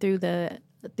did through the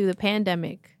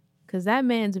pandemic Because that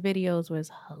man's videos was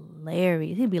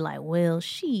hilarious. He'd be like, well,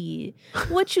 shit,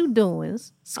 what you doing?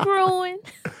 Screwing?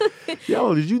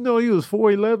 Yo, did you know he was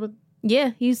 4'11"?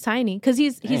 Yeah, he's tiny. Because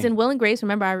he's Dang. in Will and Grace.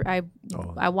 Remember, I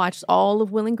watched all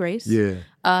of Will and Grace.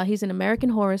 Yeah. He's in American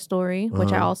Horror Story,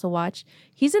 which I also watch.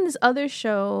 He's in this other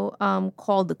show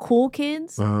called The Cool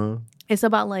Kids. It's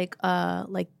about like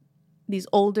these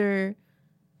older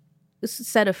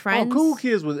set of friends. Oh, Cool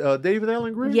Kids with David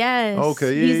Allen Greer? Yes.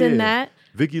 Okay, yeah, he's in yeah. that.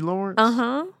 Vicky Lawrence?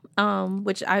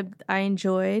 Which I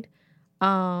enjoyed.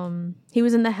 He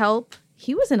was in The Help.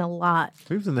 He was in a lot.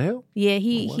 He was in The Help? Yeah, wow.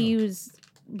 he was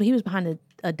behind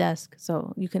a desk,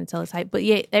 so you couldn't tell his height. But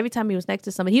yeah, every time he was next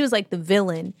to somebody, he was like the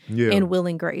villain in Will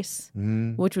and Grace,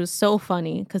 which was so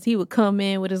funny because he would come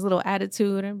in with his little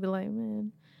attitude and be like,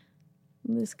 man,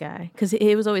 this guy. Because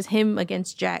it was always him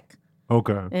against Jack.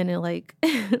 Okay. And he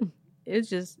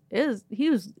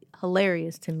was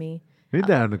hilarious to me. He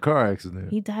died in a car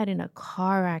accident. He died in a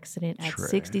car accident at Trash.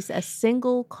 60, a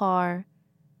single car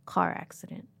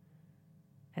accident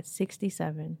at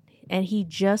 67. And he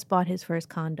just bought his first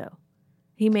condo.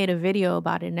 He made a video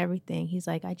about it and everything. He's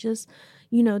like, I just,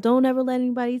 don't ever let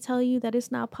anybody tell you that it's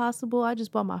not possible. I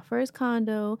just bought my first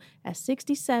condo at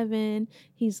 67.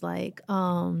 He's like,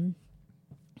 I'm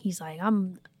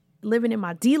living in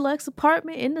my deluxe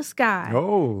apartment in the sky.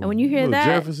 Oh. And when you hear little that,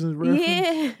 Jefferson's reference?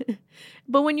 yeah.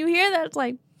 But when you hear that, it's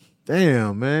like,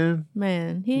 damn, man.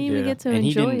 man, he didn't even get to And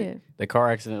enjoy it. The car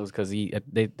accident was because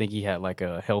they think he had like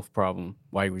a health problem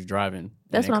while he was driving.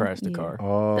 That's and what crashed the car.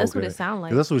 Oh, That's what okay. it sounded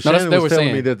like. 'Cause that's what No, that's Shannon what they was were telling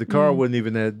me, saying. that the car wasn't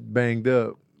even that banged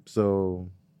up. So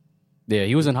Yeah,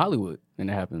 he was in Hollywood when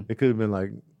it happened. it could have been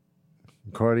like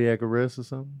cardiac arrest or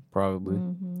something. Probably.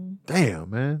 Mm-hmm. Damn,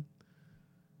 man.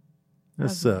 That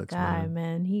sucks, guy,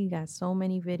 man. He got so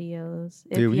many videos.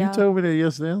 Yeah, when you told me that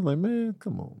yesterday, I was like, man,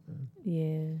 come on, man.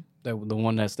 Yeah. The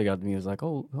one that stuck out to me was like,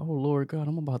 oh Lord God,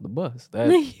 I'm about to bust. That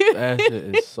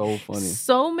shit is so funny.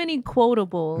 So many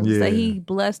quotables that he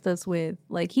blessed us with.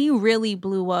 Like, he really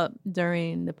blew up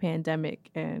during the pandemic.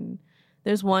 And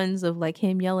there's ones of like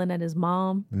him yelling at his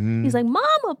mom. He's like,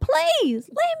 Mama, please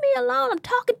leave me alone. I'm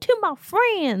talking to my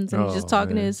friends. And he's just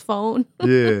talking to his phone.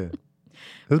 Yeah.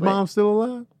 His mom still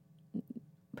alive?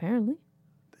 Apparently.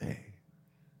 Dang.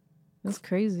 That's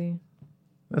crazy.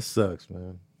 That sucks,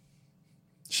 man.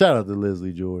 Shout out to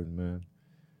Leslie Jordan, man.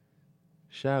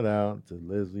 Shout out to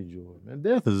Leslie Jordan. Man,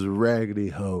 death is a raggedy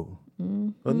hoe.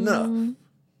 Enough.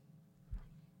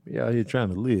 We out here trying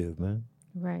to live, man.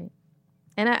 Right.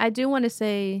 And I do want to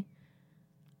say,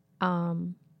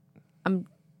 when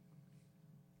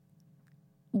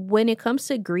it comes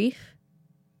to grief,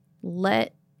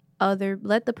 let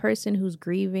the person who's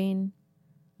grieving,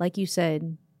 like you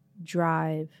said,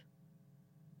 drive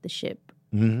the ship.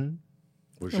 Mm-hmm.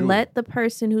 For sure. Let the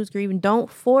person who's grieving, don't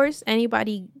force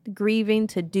anybody grieving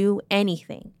to do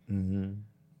anything. Mm-hmm.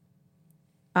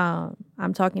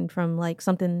 I'm talking from like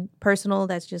something personal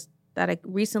that I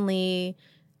recently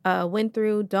went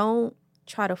through. Don't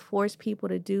try to force people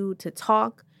to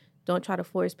talk. Don't try to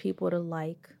force people to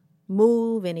like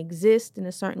move and exist in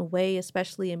a certain way,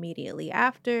 especially immediately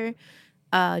after.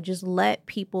 Just let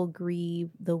people grieve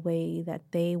the way that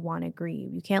they want to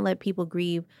grieve. You can't let people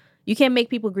grieve. You can't make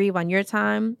people grieve on your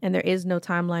time, and there is no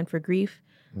timeline for grief.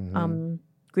 Mm-hmm.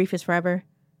 Grief is forever.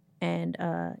 And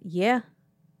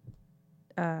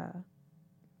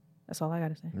that's all I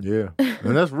gotta say. Yeah.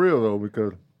 And that's real though,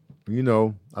 because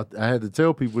I had to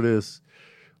tell people this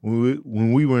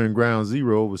when we were in Ground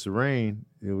Zero with Serene.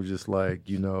 It was just like,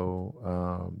 you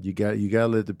gotta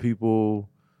let the people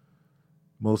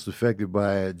most affected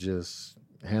by it just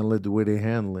handle it the way they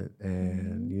handle it.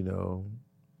 And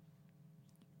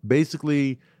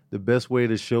basically the best way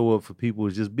to show up for people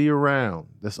is just be around.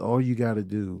 That's all you gotta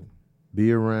do.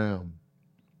 Be around.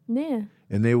 Yeah.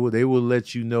 And they will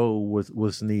let you know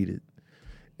what's needed.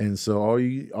 And so all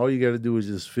you got to do is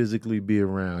just physically be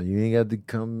around. You ain't got to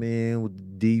come in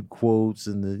with deep quotes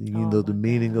and the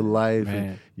meaning of life.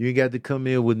 And you ain't got to come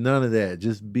in with none of that.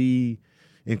 Just be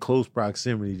in close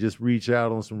proximity. Just reach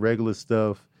out on some regular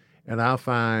stuff. And I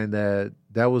find that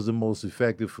was the most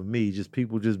effective for me. Just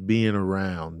people just being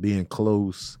around, being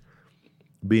close,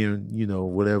 being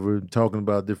whatever, talking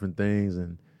about different things.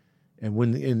 And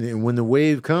when the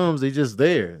wave comes, they just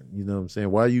there. You know what I'm saying?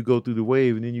 Why you go through the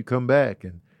wave and then you come back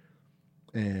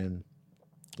and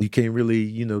you can't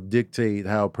really, dictate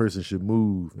how a person should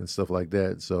move and stuff like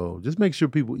that. So just make sure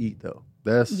people eat though.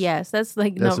 That's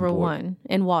like number important. one.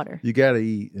 And water. You gotta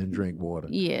eat and drink water.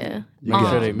 Yeah.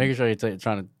 Making sure they're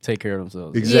trying to take care of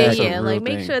themselves. Exactly. Yeah. Like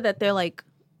make sure that they're like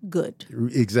good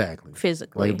Exactly.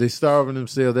 physically. Like if they starving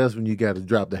themselves, that's when you got to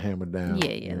drop the hammer down.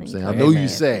 Yeah, You know what I'm then saying? you I go know back you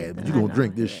to sad, but the- you I gonna know,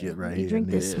 drink this yeah. shit right You here. drink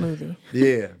and this then- smoothie.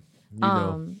 Yeah. You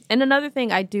know. And another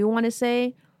thing I do want to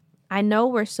say, I know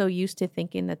we're so used to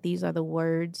thinking that these are the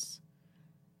words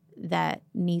that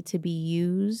need to be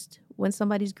used when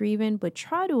somebody's grieving, but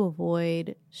try to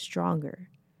avoid stronger,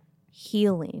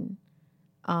 healing,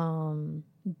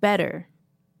 better,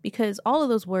 because all of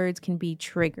those words can be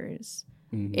triggers.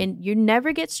 And you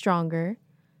never get stronger,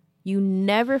 you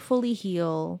never fully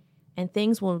heal, and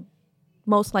things will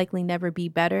most likely never be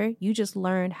better. You just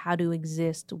learn how to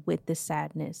exist with the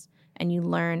sadness, and you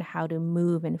learn how to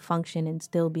move and function and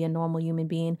still be a normal human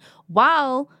being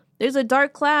while there's a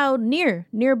dark cloud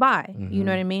nearby. You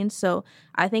know what I mean? So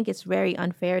I think it's very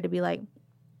unfair to be like,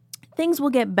 things will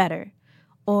get better,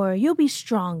 or you'll be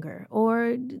stronger,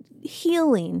 or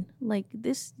healing. Like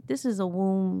this is a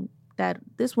wound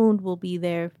this wound will be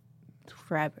there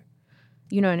forever.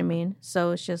 You know what I mean?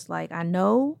 So it's just like, I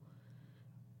know.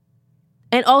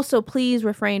 And also, please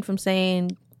refrain from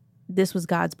saying this was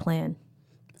God's plan,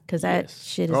 because that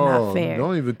shit is not fair.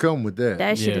 Don't even come with that.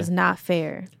 That shit Yeah. is not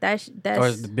fair. That's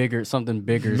Or the bigger, something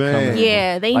bigger is Man. coming.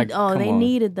 yeah. They Like, come they on.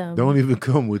 needed them. Don't even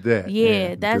come with that.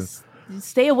 Yeah, because-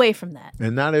 stay away from that.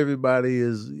 And not everybody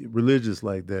is religious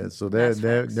like that, so That's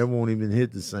that facts. that won't even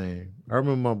hit the same. I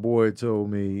remember my boy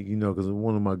told me, you know, because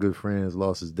one of my good friends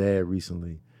lost his dad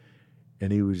recently,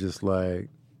 and he was just like,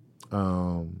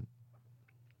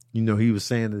 you know, he was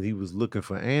saying that he was looking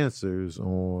for answers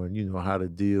on, you know, how to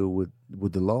deal with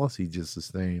the loss he just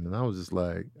sustained, and I was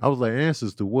like,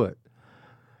 answers to what?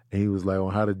 And he was like,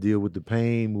 on how to deal with the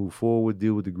pain, move forward,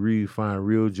 deal with the grief, find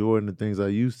real joy in the things I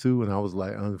used to. And I was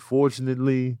like,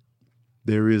 unfortunately,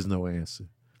 there is no answer.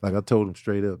 Like I told him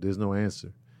straight up, there's no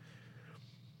answer.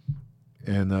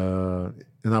 And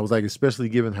I was like, especially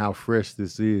given how fresh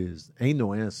this is, ain't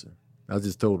no answer. I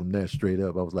just told him that straight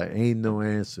up. I was like, ain't no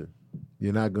answer.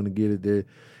 You're not gonna get it there.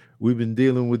 We've been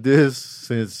dealing with this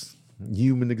since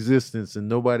human existence, and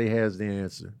nobody has the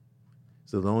answer.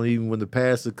 So don't even when the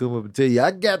pastor come up and tell you,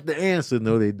 I got the answer.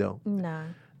 No, they don't. Nah.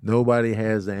 Nobody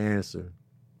has the answer.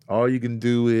 All you can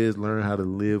do is learn how to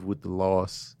live with the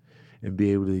loss and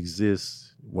be able to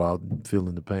exist while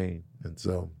feeling the pain. And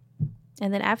so,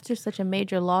 And then after such a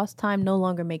major loss, time no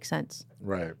longer makes sense.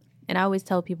 right. And I always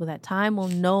tell people that time will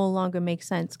no longer make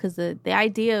sense, because the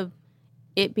idea of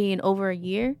it being over a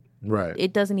year, Right.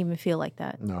 it doesn't even feel like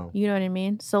that. No. You know what I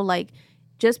mean? So like,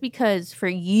 just because for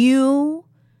you,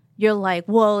 you're like,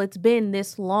 well, it's been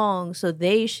this long, so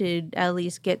they should at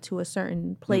least get to a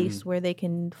certain place where they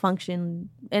can function.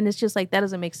 And it's just like, that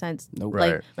doesn't make sense. Nope.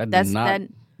 Right. Like That that's does not. that.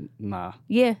 Nah.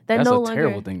 Yeah, that That's no a longer.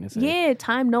 terrible thing to say. Yeah,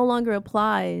 time no longer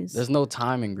applies. There's no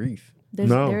time in grief.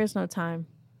 No. There is no time.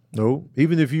 No.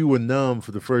 Even if you were numb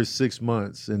for the first 6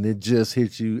 months and it just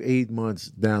hit you 8 months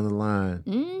down the line,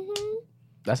 Mm-hmm.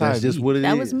 That's how that's it just be. what it is.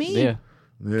 That was me. Yeah.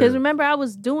 Because Yeah. remember, I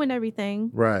was doing everything,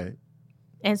 Right.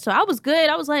 and so I was good.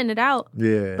 I was letting it out.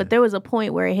 Yeah. But there was a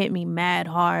point where it hit me mad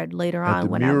hard later At on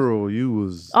the when mural, you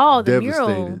was the devastated.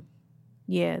 mural.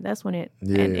 Yeah, that's when it. And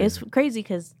Yeah. it's crazy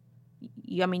because,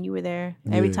 you were there.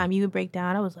 Every Yeah. time you would break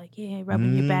down, I was like, yeah,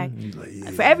 rubbing your back. Mhm. Like,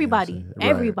 yeah, For everybody, you know what I'm saying?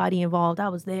 Right. everybody involved, I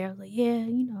was there. I was like, yeah,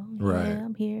 Right. yeah,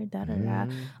 I'm here. Da da da.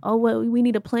 Mhm. Oh well, we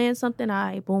need to plan something. All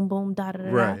right, boom, boom, da da da.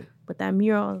 Right. But that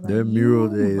mural, I was like, That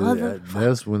mural you day, motherfucker.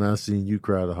 that's when I seen you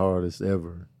cry the hardest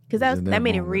ever. 'Cause Was in that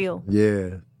made it moment. real. Yeah,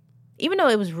 Even though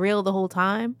it was real the whole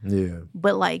time, yeah.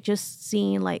 but like just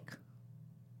seeing like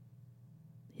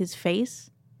his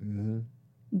face Mm-hmm.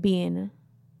 being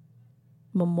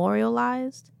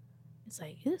memorialized, it's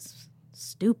like, it's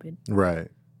stupid. Right,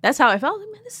 That's how I felt. Like,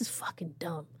 man, this is fucking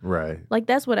dumb. right. Like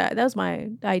that was my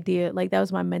idea. Like that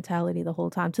was my mentality the whole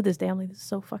time. To this day, I'm like, this is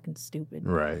so fucking stupid.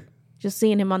 Right. Just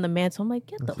seeing him on the mantle, I'm like,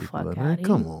 get the Like, fuck out man, of here.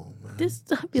 come on, man. This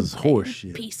is horse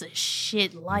shit. Piece of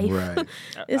shit life. Right.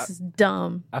 This is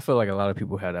dumb. I feel like a lot of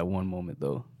people had that one moment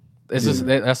though. It's just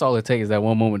that's all it takes is that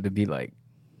one moment to be like,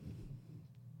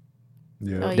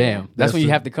 Yeah. Oh, yeah. damn. That's That's when you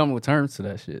the- have to come with terms to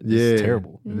that shit. Yeah. It's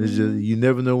terrible. And it's just you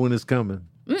never know when it's coming.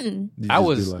 Mm-mm. You I just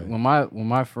was be like, when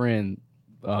my friend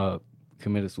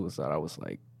committed suicide. I was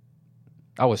like,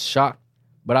 I was shocked,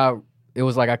 but it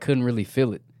was like I couldn't really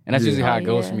feel it, and that's Yeah. usually how it Oh,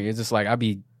 goes yeah. for me. It's just like I'd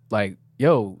be like,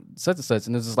 "Yo, such and such,"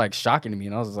 and it's just like shocking to me,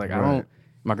 and I was just like, I Right. don't.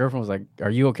 My girlfriend was like, "Are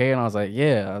you okay?" And I was like,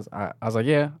 "Yeah." I was like,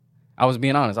 "Yeah." I was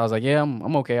being honest. I was like, "Yeah,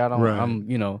 I'm okay. I don't. Right.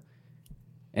 I'm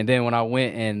And then when I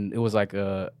went and it was like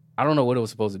I don't know what it was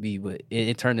supposed to be, but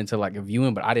it turned into like a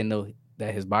viewing, but I didn't know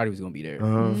that his body was gonna be there.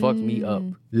 Uh-huh. Fucked me up.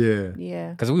 Yeah.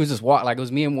 Yeah. Because we was just walk like it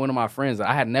was me and one of my friends.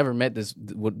 I had never met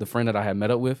the friend that I had met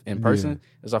up with in person. Yeah.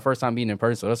 It was our first time meeting in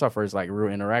person, so that's our first like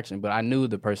real interaction. But I knew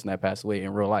the person that passed away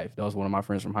in real life. That was one of my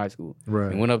friends from high school.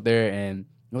 Right. And went up there and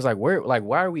it was like,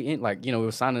 why are we in? Like, you know, we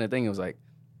were signing the thing. It was like,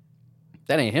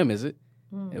 that ain't him, is it?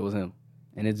 It was him,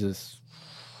 and it just.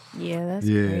 Yeah, that's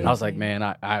Yeah. crazy. I was like, man,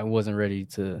 I wasn't ready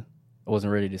to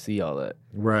see all that.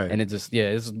 Right. And it just,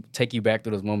 it's take you back to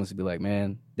those moments to be like,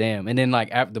 man, damn. And then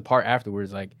like the part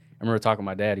afterwards, like I remember talking to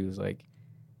my dad. He's like,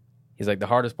 the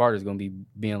hardest part is gonna be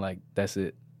being like, that's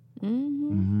it,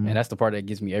 Mm-hmm. and that's the part that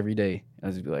gets me every day. I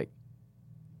just be like,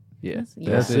 yeah,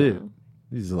 That's it.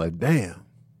 He's like, damn.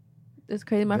 It's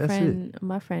crazy. My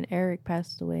That's friend Eric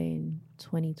passed away in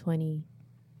 2020,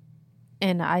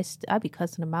 and I'd be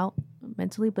cussing him out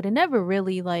mentally, but it never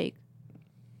really like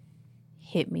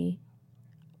hit me.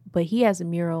 But he has a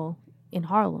mural in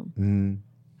Harlem. Mm-hmm.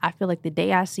 I feel like the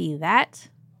day I see that,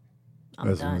 I'm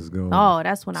That's when done. it's gonna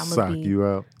That's when I'm sock gonna be. you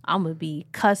out. I'm gonna be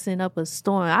cussing up a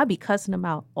storm. I'd be cussing him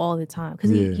out all the time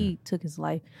because Yeah. he took his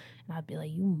life, and I'd be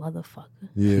like, "You motherfucker!"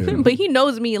 Yeah. But he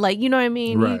knows me, like, you know what I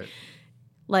mean? Right.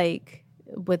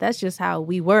 But that's just how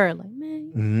we were. Like,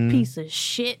 man, Mhm. piece of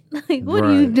shit. Like, what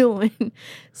are you Right. doing?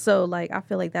 So, like, I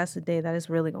feel like that's the day that it's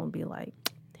really gonna be like,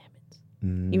 damn it.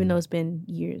 Mhm. Even though it's been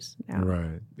years now.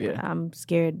 Right. yeah. I'm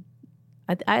scared.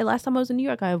 I last time I was in New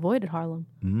York, I avoided Harlem.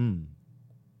 Mm.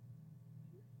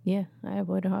 Yeah, I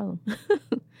avoided Harlem.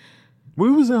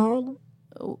 We was in Harlem.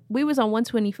 We was on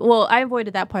 120. Well, I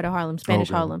avoided that part of Harlem, Spanish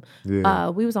Okay. Harlem. Yeah.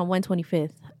 We was on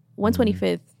 125th.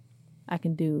 125th, I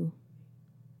can do.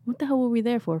 What the hell were we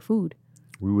there for? Food.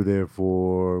 We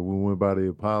went by the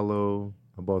Apollo.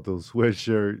 I bought those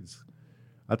sweatshirts.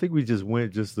 I think we just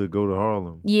went just to go to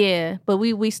Harlem. Yeah, but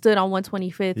we stood on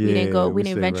 125th. We didn't Yeah, go. we We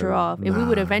didn't stayed venture right- off. If we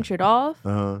would have Nah. ventured off,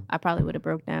 Uh-huh. I probably would have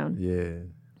broke down. Yeah.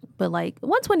 But like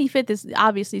 125th is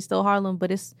obviously still Harlem,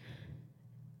 but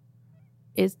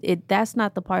that's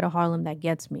not the part of Harlem that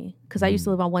gets me, because I used to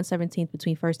live on 117th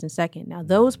between 1st and 2nd. Now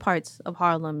those parts of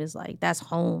Harlem is like, that's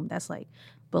home. That's like,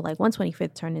 but like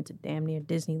 125th turned into damn near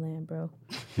Disneyland, bro.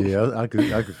 Yeah, I could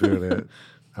feel that.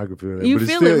 I could feel that. You but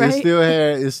feel still, it, right?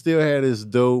 it still had its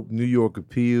dope New York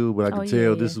appeal, but I could Oh, tell yeah,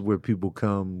 this yeah. is where people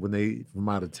come when they from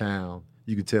out of town.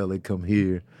 You could tell they come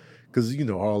here because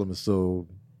Harlem is so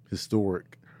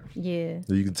historic. Yeah.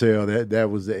 So you can tell that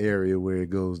was the area where it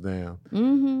goes down.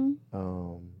 Mm-hmm.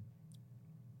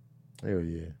 Hell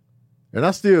yeah. And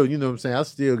I still, you know what I'm saying, I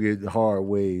still get hard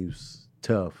waves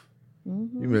tough.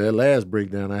 Mm-hmm. You remember that last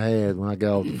breakdown I had when I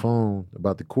got off the phone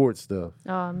about the court stuff.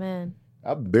 Oh man.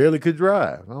 I barely could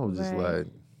drive. I was just Right. like,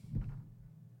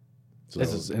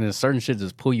 so, And then certain shit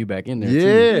just pull you back in there. yeah.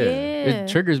 Too. Yeah. It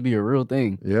triggers be a real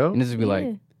thing. Yeah. And it just be like,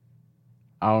 Yeah.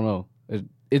 I don't know.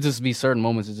 It just be certain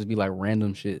moments. It just be like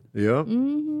random shit. Yeah.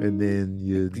 Mm-hmm. And then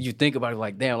You think about it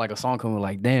like, damn, like a song coming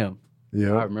like, damn. I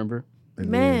yeah. remember. And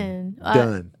Man, then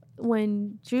done.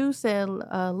 when Drew said,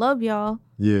 "Love y'all,"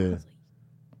 Yeah.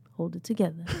 hold it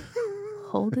together,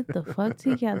 hold it the fuck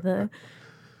together,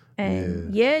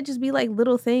 and it just be like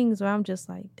little things where I'm just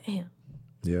like, damn.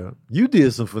 Yeah. You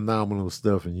did some phenomenal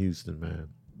stuff in Houston, man.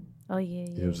 Oh yeah, yeah. You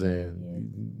know what I'm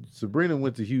saying? Sabrina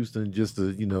went to Houston just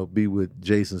to, be with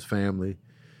Jason's family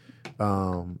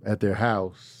at their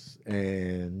house.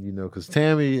 And, because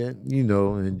Tammy,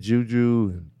 and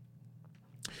Juju, and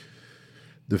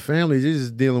the family is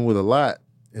just dealing with a lot,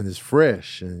 and it's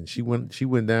fresh. And she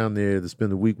went down there to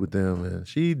spend a week with them, and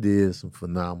she did some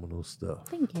phenomenal stuff.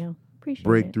 Thank you, appreciate it.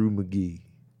 Breakthrough McGee.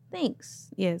 Thanks.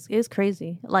 Yes, it's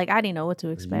crazy. Like I didn't know what to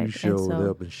expect. You showed and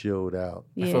so, up and showed out.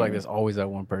 Yeah. I feel like there's always that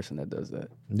one person that does that.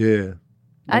 Yeah.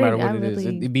 No matter what I it is.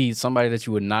 really- It'd be somebody that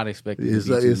you would not expect it It's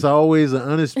to be. it's always an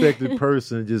unexpected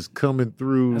person just coming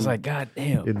through It's like, God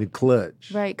damn. in the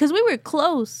clutch. Right, because we were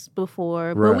close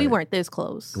before, but we Right. weren't this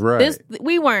close. Right.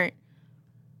 We weren't.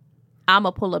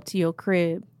 I'ma pull up to your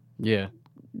crib Yeah.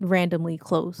 randomly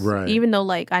close. Right. Even though,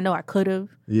 like, I know I could have,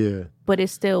 Yeah. but it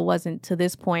still wasn't to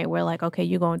this point where, like, okay,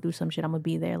 you're going through some shit, I'm gonna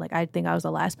be there. Like, I think I was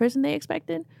the last person they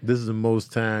expected This is the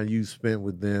most time you spent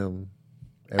with them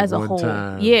at as a one whole.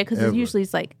 time. Yeah, because ever. usually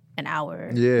it's like an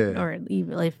hour. Yeah. Or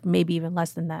even like maybe even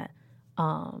less than that.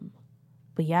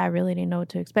 But yeah, I really didn't know what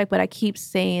to expect. But I keep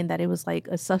saying that it was like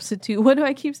a substitute. What do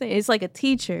I keep saying? It's like a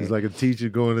teacher. It's like a teacher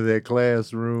going to that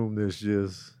classroom that's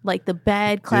just Like the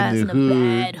bad class the and the hood.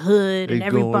 bad hood they and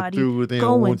everybody going through it. They don't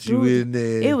going want you through it. in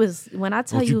there. It was when I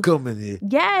tell Don't you come in here.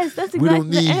 yes, that's We exactly don't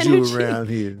the need energy. you around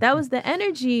here. That was the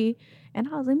energy, and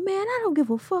I was like, man, I don't give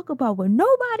a fuck about what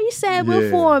nobody said Yeah.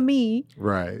 before me,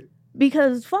 Right.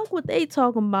 because fuck what they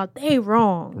talking about. They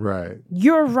wrong. Right.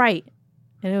 You're right.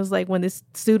 And it was like when the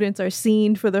students are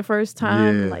seen for the first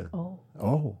time, Yeah. like, oh.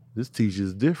 Oh, this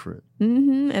teacher's different.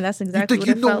 And that's exactly You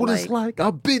think you know felt what like. it's like?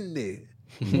 I've been there.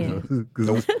 Yeah.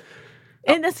 'Cause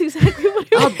And that's exactly what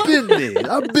it was. I've been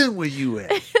there. I've been where you at.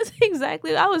 That's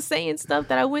exactly. I was saying stuff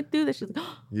that I went through that she's like,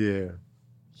 oh, Yeah.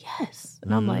 yes.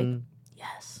 And I'm like, Mhm.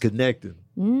 yes. Connecting.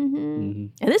 Mm-hmm.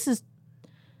 And this is,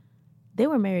 they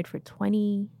were married for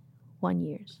 21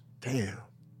 years. Damn.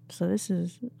 So this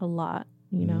is a lot,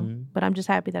 you know. Mhm. But I'm just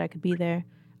happy that I could be there.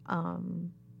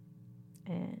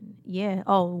 And yeah.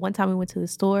 Oh, one time we went to the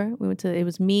store. It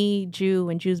was me, Jew,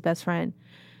 and Jew's best friend.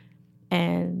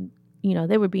 And, you know,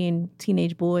 they were being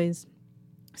teenage boys,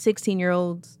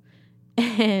 16-year-olds.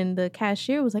 And the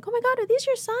cashier was like, "Oh my God, are these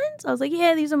your sons?" I was like,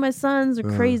 "Yeah, these are my sons. They're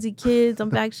crazy kids.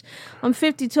 I'm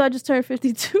 52. I just turned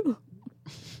 52."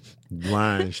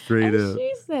 Lying straight And up.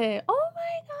 she said, "Oh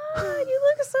my God, you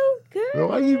look so good." Bro,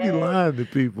 why you be lying to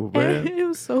people, man? It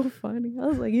was so funny. I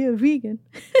was like, "Yeah, vegan."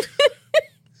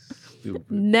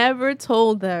 Stupid. Never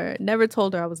told her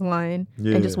I was lying,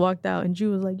 Yeah. and just walked out. And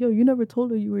Jew was like, "Yo, you never told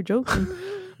her you were joking."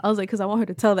 I was like, "Cause I want her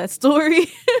to tell that story."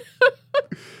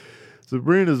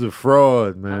 Sabrina's a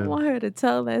fraud, I man. want her to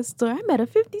tell that story. I met a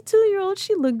 52-year-old.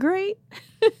 She looked great.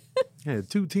 Had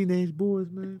 2 teenage boys,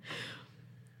 man.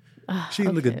 Ah, She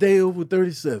look a okay. day over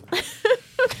 37.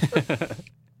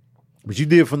 But you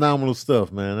did phenomenal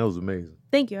stuff, man. That was amazing.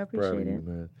 Thank you. I Proud of appreciate you,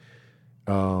 it.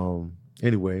 man.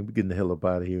 Anyway, we're getting the hell up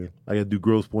out of here. I got to do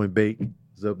Grosse Point Bake.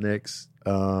 Is up next.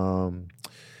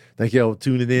 Thank y'all for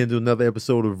tuning in to another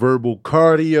episode of Verbal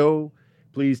Cardio.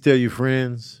 Please tell your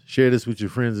friends. Share this with your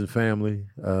friends and family.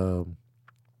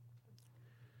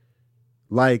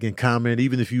 Like and comment.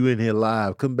 Even if you're in here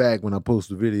live, come back when I post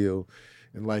the video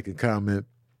and like and comment.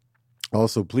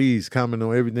 Also, please comment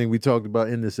on everything we talked about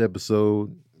in this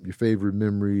episode. Your favorite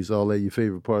memories, all that, your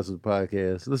favorite parts of the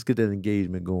podcast. Let's get that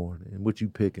engagement going and what you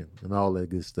picking and all that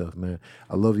good stuff, man.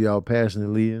 I love y'all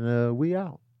passionately, and we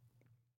out.